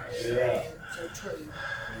difference. Yeah.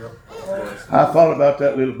 I thought about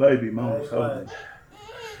that little baby Mom was holding.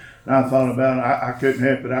 And I thought about it. I couldn't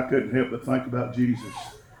help it. I couldn't help but think about Jesus.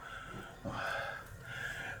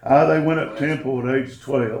 They went up temple at age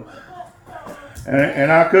 12.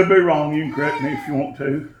 And I could be wrong. You can correct me if you want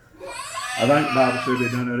to. I think the Bible said they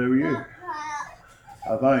done it every year.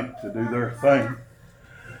 I think, to do their thing.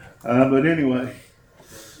 But anyway,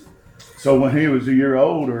 so when he was a year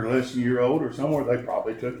old or less than a year old or somewhere, they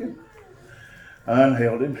probably took him and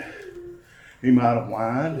held him. He might have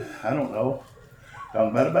whined. I don't know.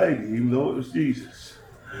 Talking about a baby, even though it was Jesus.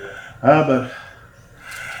 But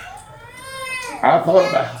I thought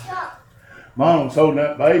about it. Mom was holding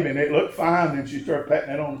that baby and it looked fine, and she started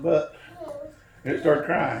patting it on the butt. And it started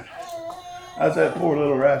crying. I said, that poor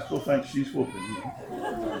little rascal thinks she's whooping you.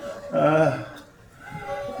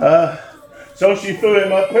 So she threw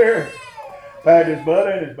him up here, patted his butt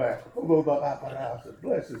and his back. I said,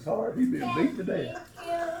 bless his heart, he's been beat to death.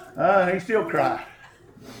 And he still cried.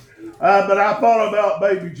 But I thought about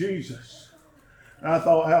baby Jesus. And I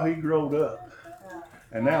thought how he growed up.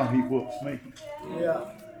 And now he whoops me. Yeah.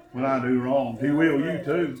 When I do wrong. He will you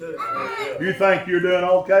too. You think you're doing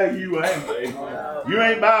okay, you ain't. You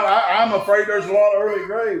ain't I'm afraid there's a lot of early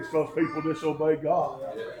graves because people disobey God.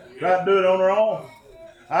 Try to do it on their own.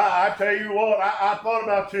 I tell you what, I thought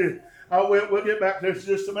about you. We'll get back to this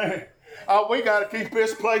in just a minute. We got to keep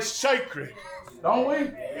this place sacred. Don't we?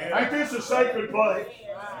 Ain't this a sacred place?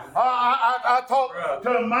 I talked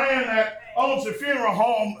to a man that owns a funeral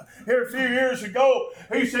home here a few years ago.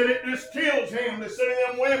 He said it just kills him to see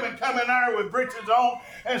them women coming there with breeches on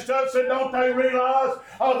and stuff. Said, don't they realize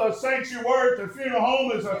the sanctuary at the funeral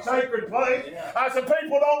home is a sacred place? I said,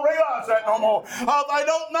 people don't realize that no more. They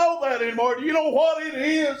don't know that anymore. Do you know what it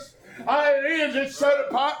is? It's set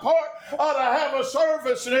apart to have a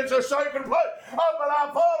service, and it's a sacred place. But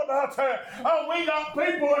I thought about that. We got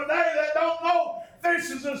people today that don't know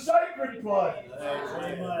this is a sacred place. That's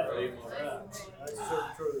so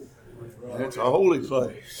true. It's a holy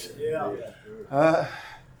place. Yeah.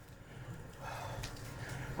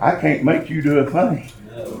 I can't make you do a thing.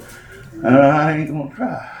 I ain't going to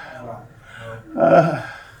try. I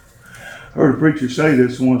heard a preacher say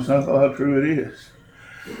this once, and I thought how true it is.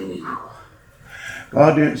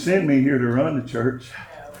 God didn't send me here to run the church.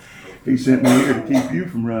 He sent me here to keep you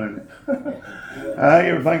from running it. You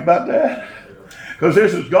ever think about that? Because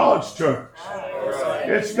this is God's church.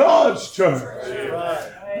 It's God's church.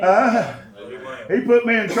 He put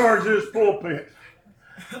me in charge of this pulpit.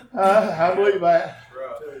 I believe that.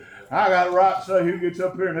 I got a right to say who gets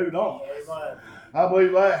up here and who don't. I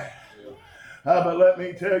believe that. But let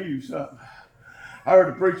me tell you something. I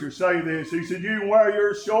heard the preacher say this. He said, you can wear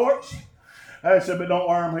your shorts. I said, but don't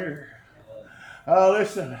wear them here.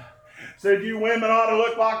 Listen. Said you women ought to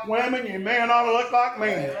look like women. You men ought to look like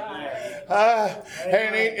men.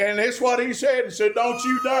 And that's what he said. He said, don't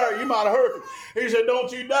you dare. You might have heard it. He said,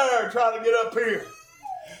 don't you dare try to get up here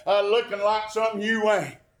looking like something you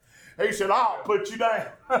ain't. He said, I'll put you down.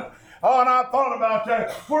 And I thought about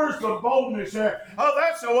that. Where's the boldness at?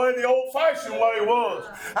 That's the way the old-fashioned way was.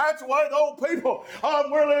 That's the way the old people.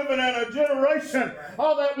 We're living in a generation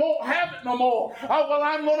that won't have it no more. Well,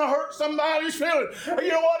 I'm going to hurt somebody's feelings. You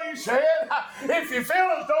know what he said? If your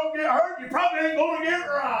feelings don't get hurt, you probably ain't going to get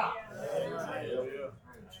right.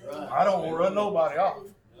 I don't want to run nobody off.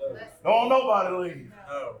 Don't want nobody to leave.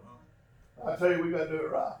 I tell you, we got to do it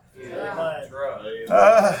right.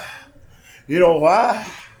 You know why?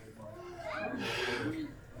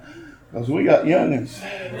 Because we got youngins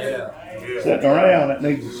sitting around that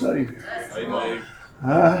needs a Savior.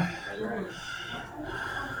 I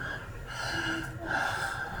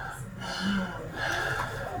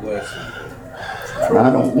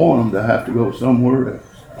don't want them to have to go somewhere else.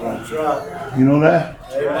 That's right. You know that?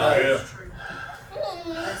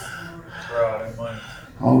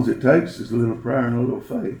 All it takes is a little prayer and a little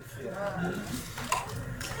faith.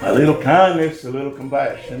 A little kindness, a little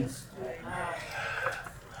compassion.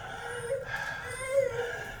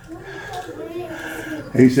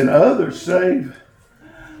 He said, others save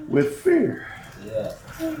with fear.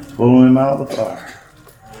 Pulling them out of the fire.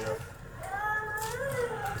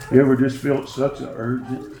 You ever just felt such an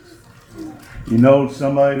urgent? You know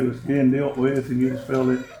somebody was being dealt with and you just felt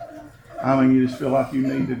it. You just feel like you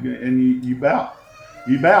need to, and you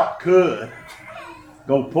about could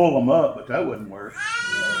go pull them up, but that wouldn't work.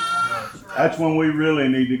 That's when we really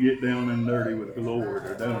need to get down and dirty with the Lord,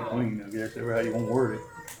 or down and clean, I guess, however how you want to word it.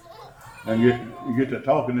 And get to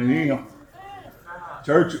talking to Him.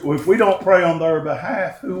 Church, if we don't pray on their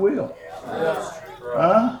behalf, who will?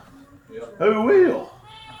 Huh? Who will?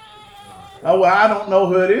 Oh, well, I don't know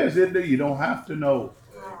who it is. You don't have to know.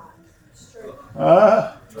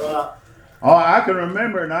 Oh, I can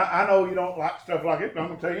remember, and I know you don't like stuff like it, but I'm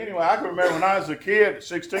going to tell you anyway. I can remember when I was a kid,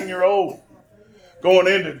 16-year-old, going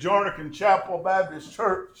into Jarnican Chapel Baptist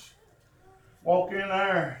Church. Walk in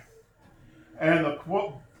there, and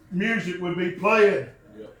the music would be playing.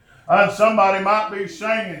 And somebody might be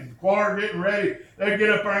singing, choir getting ready. They'd get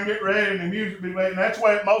up there and get ready, and the music would be playing. And that's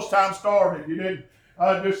where it most times started. You didn't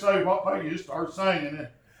just say what page, you just start singing. And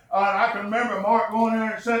I can remember Mark going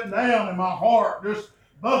there and sitting down, and my heart just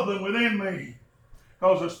bubbling within me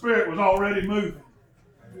because the Spirit was already moving.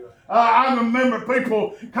 I remember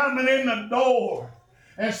people coming in the door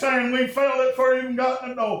and saying, we felt it before we even got in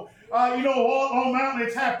the door. You know what? On Mountain,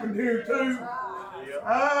 it's happened here too.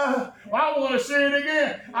 I want to see it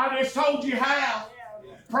again. I just told you how.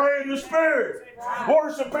 Pray in the Spirit.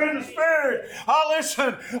 Worship in the Spirit.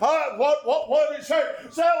 Listen. What did it say?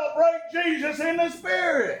 Celebrate Jesus in the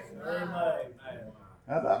Spirit. Amen.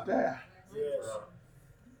 How about that? Yes.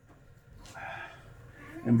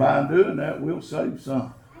 And by doing that, we'll save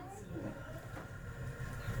some.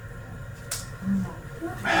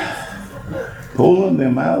 Pulling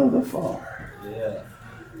them out of the fire. Yeah.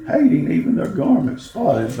 Hating even their garments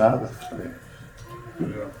spotted by the flesh.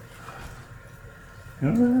 You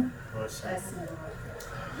know that?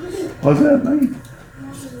 What does that mean?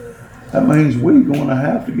 That means we're going to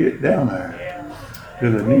have to get down there to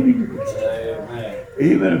the nitty-gritty.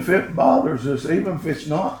 Even if it bothers us, even if it's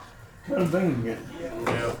not convenient.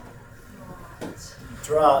 Yeah. That's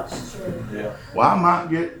right. Yeah. Well, I might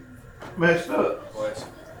get messed up.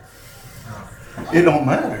 It don't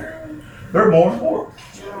matter. They're more important.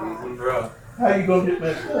 How you going to get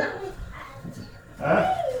messed up?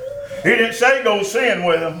 Huh? He didn't say go sin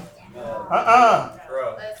with them. But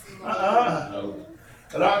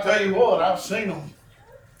I'll tell you what, I've seen them.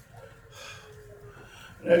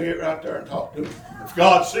 They'll get right there and talk to them. If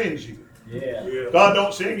God sends you. If God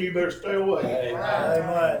don't send you, you better stay away.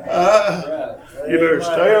 You better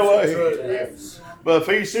stay away. But if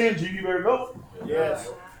He sends you, you better go. Yes.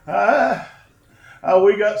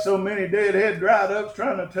 We got so many deadhead dried ups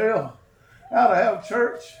trying to tell how to have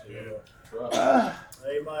church.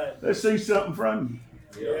 Let's see something from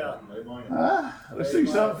you. Let's see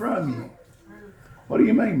something from you. What do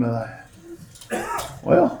you mean by that?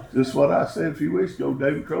 Well, just what I said a few weeks ago,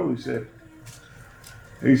 David Crowley said.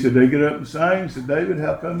 He said, they get up and sing. He said, David,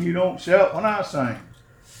 how come you don't shout when I sing?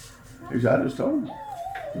 He said, I just told you.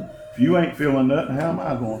 If you ain't feeling nothing, how am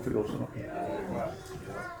I going to feel something?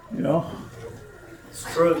 You know? It's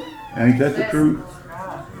true. Ain't that the truth?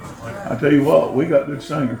 I tell you what, we got good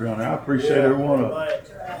singers around here. I appreciate every one of them.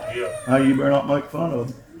 Now you better not make fun of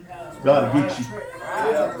them. God will get you.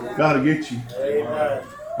 God will get you.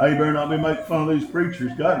 Now you better not be making fun of these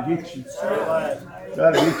preachers. God will get you.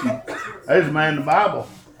 God will get you. There's a man in the Bible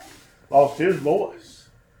lost his voice.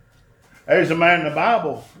 There's a man in the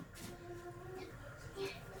Bible.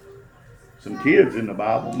 Some kids in the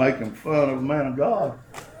Bible making fun of a man of God.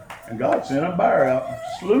 And God sent a bear out and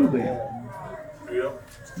slew them.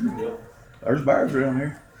 There's bears around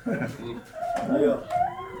here.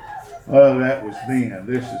 Well, that was then.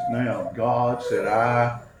 This is now. God said,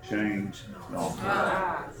 I changed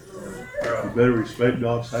not. You better respect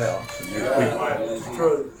God's house and His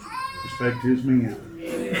people. Respect His men.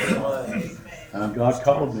 And God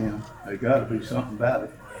called them. There got to be something about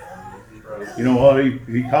it. You know what?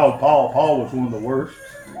 He called Paul. Paul was one of the worst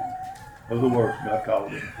of the worst. God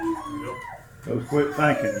called him. So quit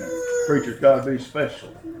thinking preachers got to be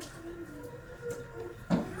special.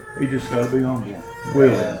 He just got to be humble,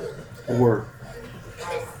 willing to work.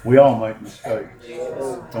 We all make mistakes,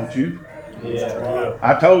 don't you? Yeah.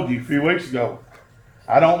 I told you a few weeks ago,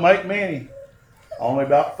 I don't make many, only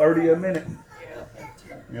about 30 a minute.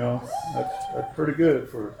 You know, that's pretty good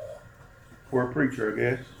for a preacher, I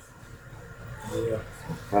guess. Yeah.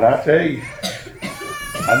 But I tell you,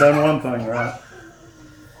 I done one thing right.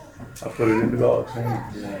 I put it into God's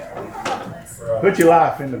hands. Put your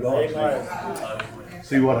life into God's hands.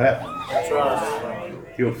 See what happens. That's right.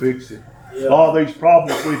 He'll fix it. Yeah. All these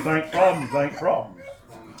problems we think problems ain't problems.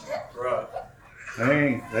 Right. They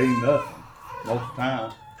ain't nothing most of the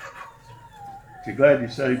time. But you're glad you're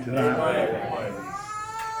saved tonight.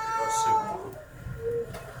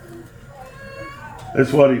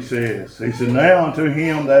 That's what he says. He said, now unto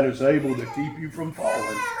him that is able to keep you from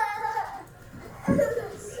falling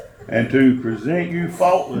and to present you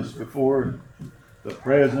faultless before the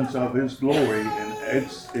presence of his glory and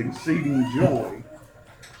its exceeding joy.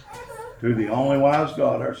 To the only wise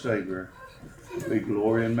God, our Savior, be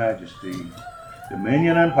glory and majesty,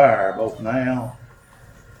 dominion and power, both now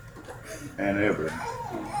and ever.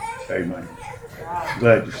 Amen.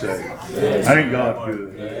 Glad you say it. Ain't God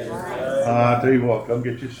good? I tell you what, come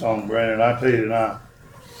get your song, Brandon. I tell you tonight,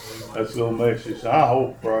 that's a little message. I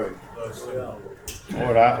hope, pray.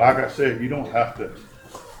 Lord, like I said, you don't have to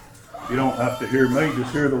hear me,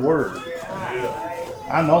 just hear the word.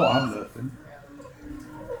 I know I'm nothing,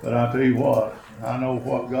 but I tell you what, I know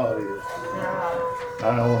what God is.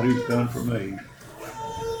 I know what he's done for me.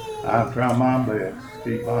 I'm trying my best to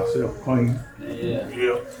keep myself clean.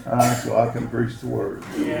 So I can preach the word.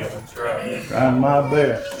 Trying my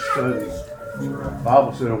best to study. The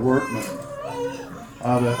Bible said a workman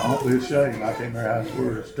that don't be ashamed. I can't remember how it's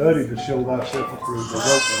worded. Study to show thyself approved, a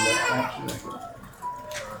workman that functioning.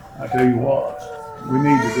 I tell you what, we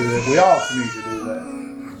need to do that. We all need to do that.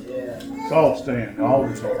 Let's all stand all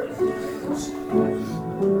the time.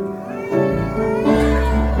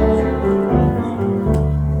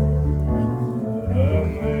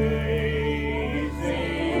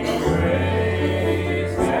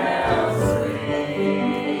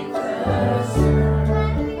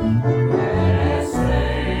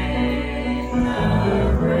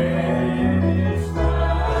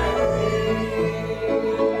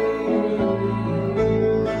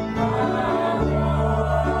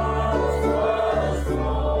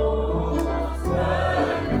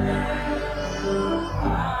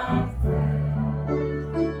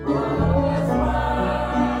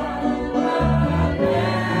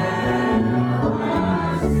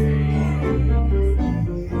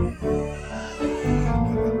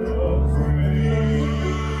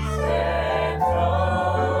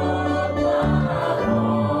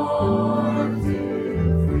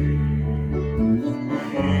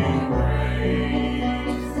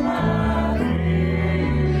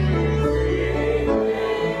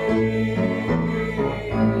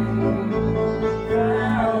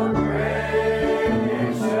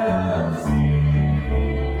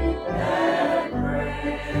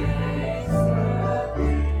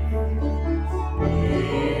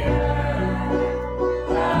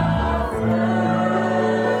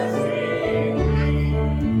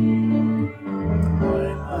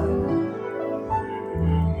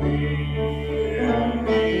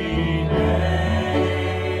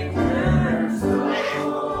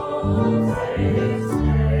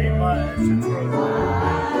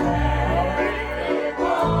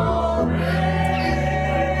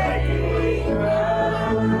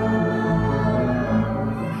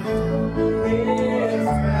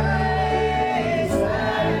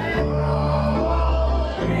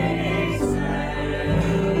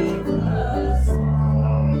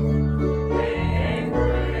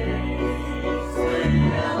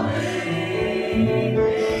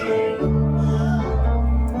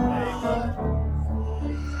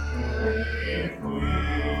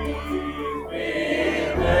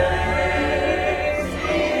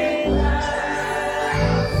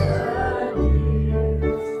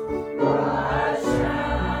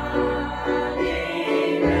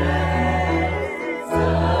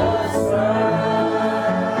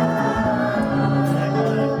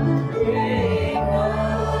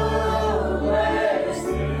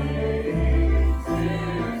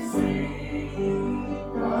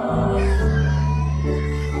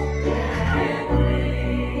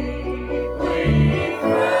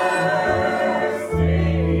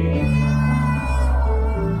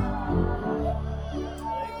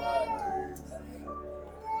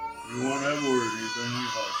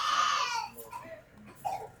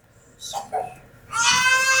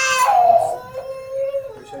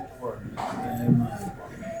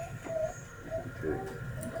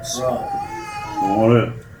 Come on in.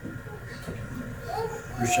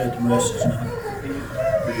 Appreciate the message now.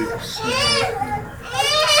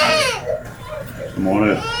 Come on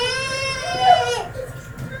in.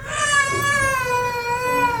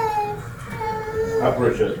 I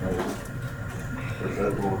appreciate it, man.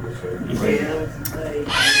 Appreciate the Lord this week.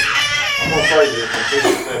 I'm gonna say this, and keep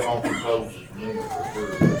yourself on some toes for me, for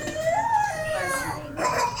sure.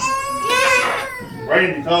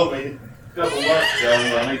 Randy told me a couple of months ago,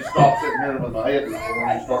 I need to stop sitting here with my head before I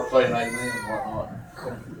need to start saying amen and whatnot.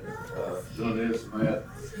 Doing this and that.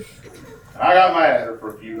 And I got mad at her for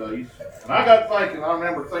a few days. And I got thinking, I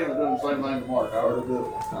remember thinking of doing the same thing to Mark. I heard her do it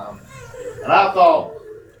one time. And I thought,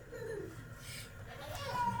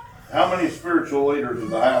 How many spiritual leaders of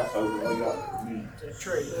the household have we got?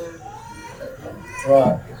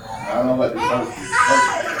 Right. I know that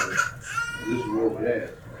this is where we at.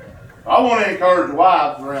 I want to encourage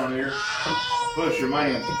wives around here. Push your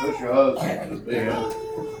man, push your husband to be a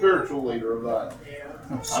spiritual leader of that.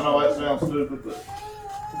 I know that sounds stupid, but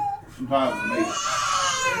sometimes we need it.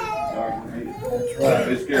 Sometimes we need it. That's right.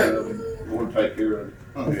 Be scared of him. We'll take care of it.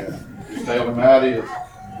 Oh, yeah. Just tell him how it is.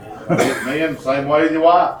 Men, same way with your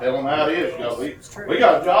wife. Tell them how it is. We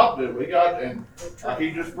got a job to do. We got, and like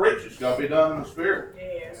he just preached, it's got to be done in the spirit.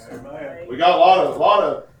 We got a lot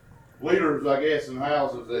of leaders, I guess, in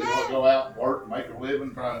houses that want to go out and work and make a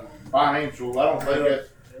living, trying to financial. I don't think that's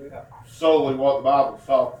solely what the Bible's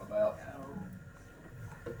talking about.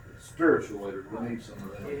 Spiritual leaders, we need some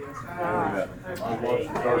of that. I watched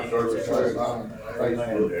the church service last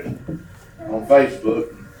night on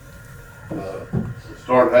Facebook.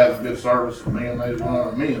 Started having good service, and man, they was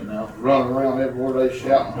running men now, running around everywhere, they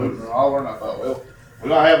shouting, hooting, and hollering. I thought, well, we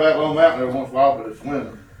don't have that little mountain every once in a while, but it's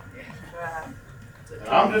women. And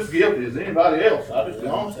I'm just guilty as anybody else. I just be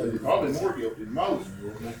honest with you, probably more guilty than most.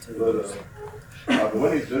 But we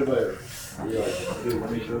need to do better. We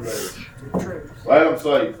need to do better. Glad I'm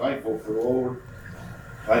saved, thankful for the Lord.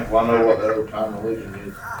 Thankful I know what that old time religion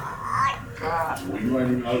is. You ain't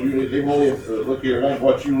even know they live through. Look here, it ain't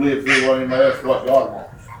what you live through, ain't that's what God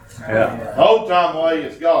wants. Yeah. The old time way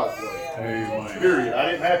is God's way. Amen. Period.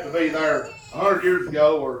 I didn't have to be there 100 years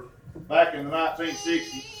ago or back in the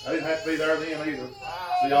 1960s. I didn't have to be there then either.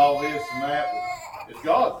 See all this and that. But it's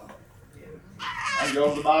God's way. I can go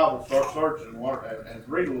to the Bible, start searching and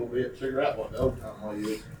read a little bit, figure out what the old time way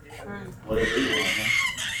is. Whatever it is.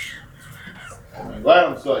 I'm glad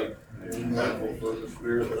I'm saved. I'm thankful for the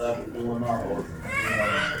spirit that I've been doing in my heart.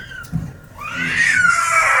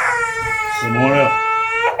 Someone else.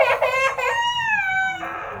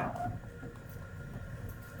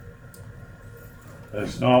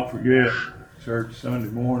 Let's not forget church Sunday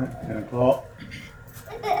morning, 10 o'clock.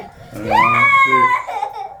 And then 6.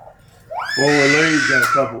 Before we leave, got a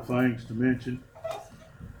couple things to mention.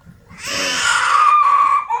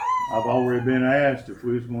 I've already been asked if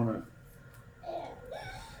we was going to,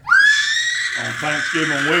 on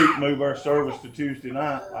Thanksgiving week, move our service to Tuesday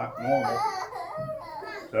night like normal.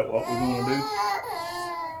 Is that what we're going to do?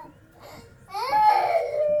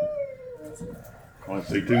 I want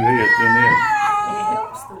to see two heads in there. It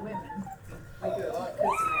helps the women. We do it like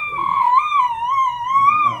this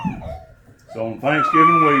So on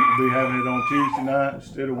Thanksgiving week, we'll be having it on Tuesday night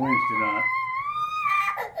instead of Wednesday night.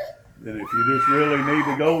 Then if you just really need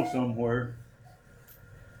to go somewhere,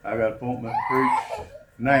 I got an appointment to preach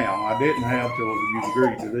now. I didn't have till you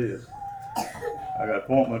agreed to this. I got an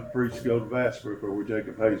appointment to preach to go to Vassbrook where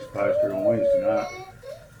Jacob Hayes pastor on Wednesday night.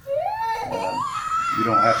 You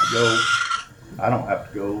don't have to go. I don't have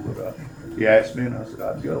to go, but he asked me and I said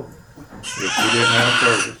I'd go if we didn't have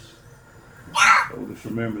service. So just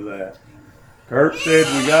remember that. Kurt said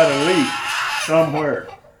we got a leak somewhere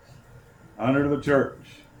under the church.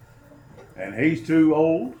 And he's too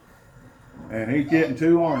old and he's getting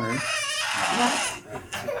too ornery.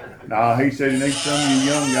 No, he said he needs some of you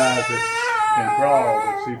young guys that can crawl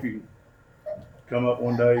and see if you can come up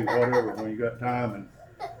one day, whatever, when you got time and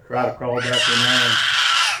try to crawl back in there and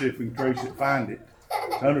see if we can trace it, find it.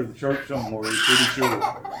 It's under the church somewhere, he's pretty sure.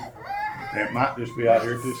 And it might just be out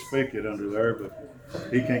here at this spigot under there, but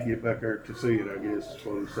he can't get back there to see it, I guess, is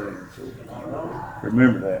what he's saying. So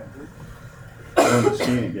remember that. One of the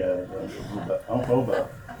skinny guys, I don't know about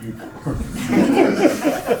you.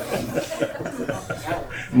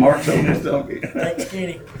 Mark's on this donkey. Thanks,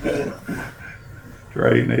 Kenny.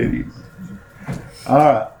 Trey and Eddie. All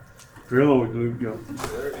right. Trillo, we go.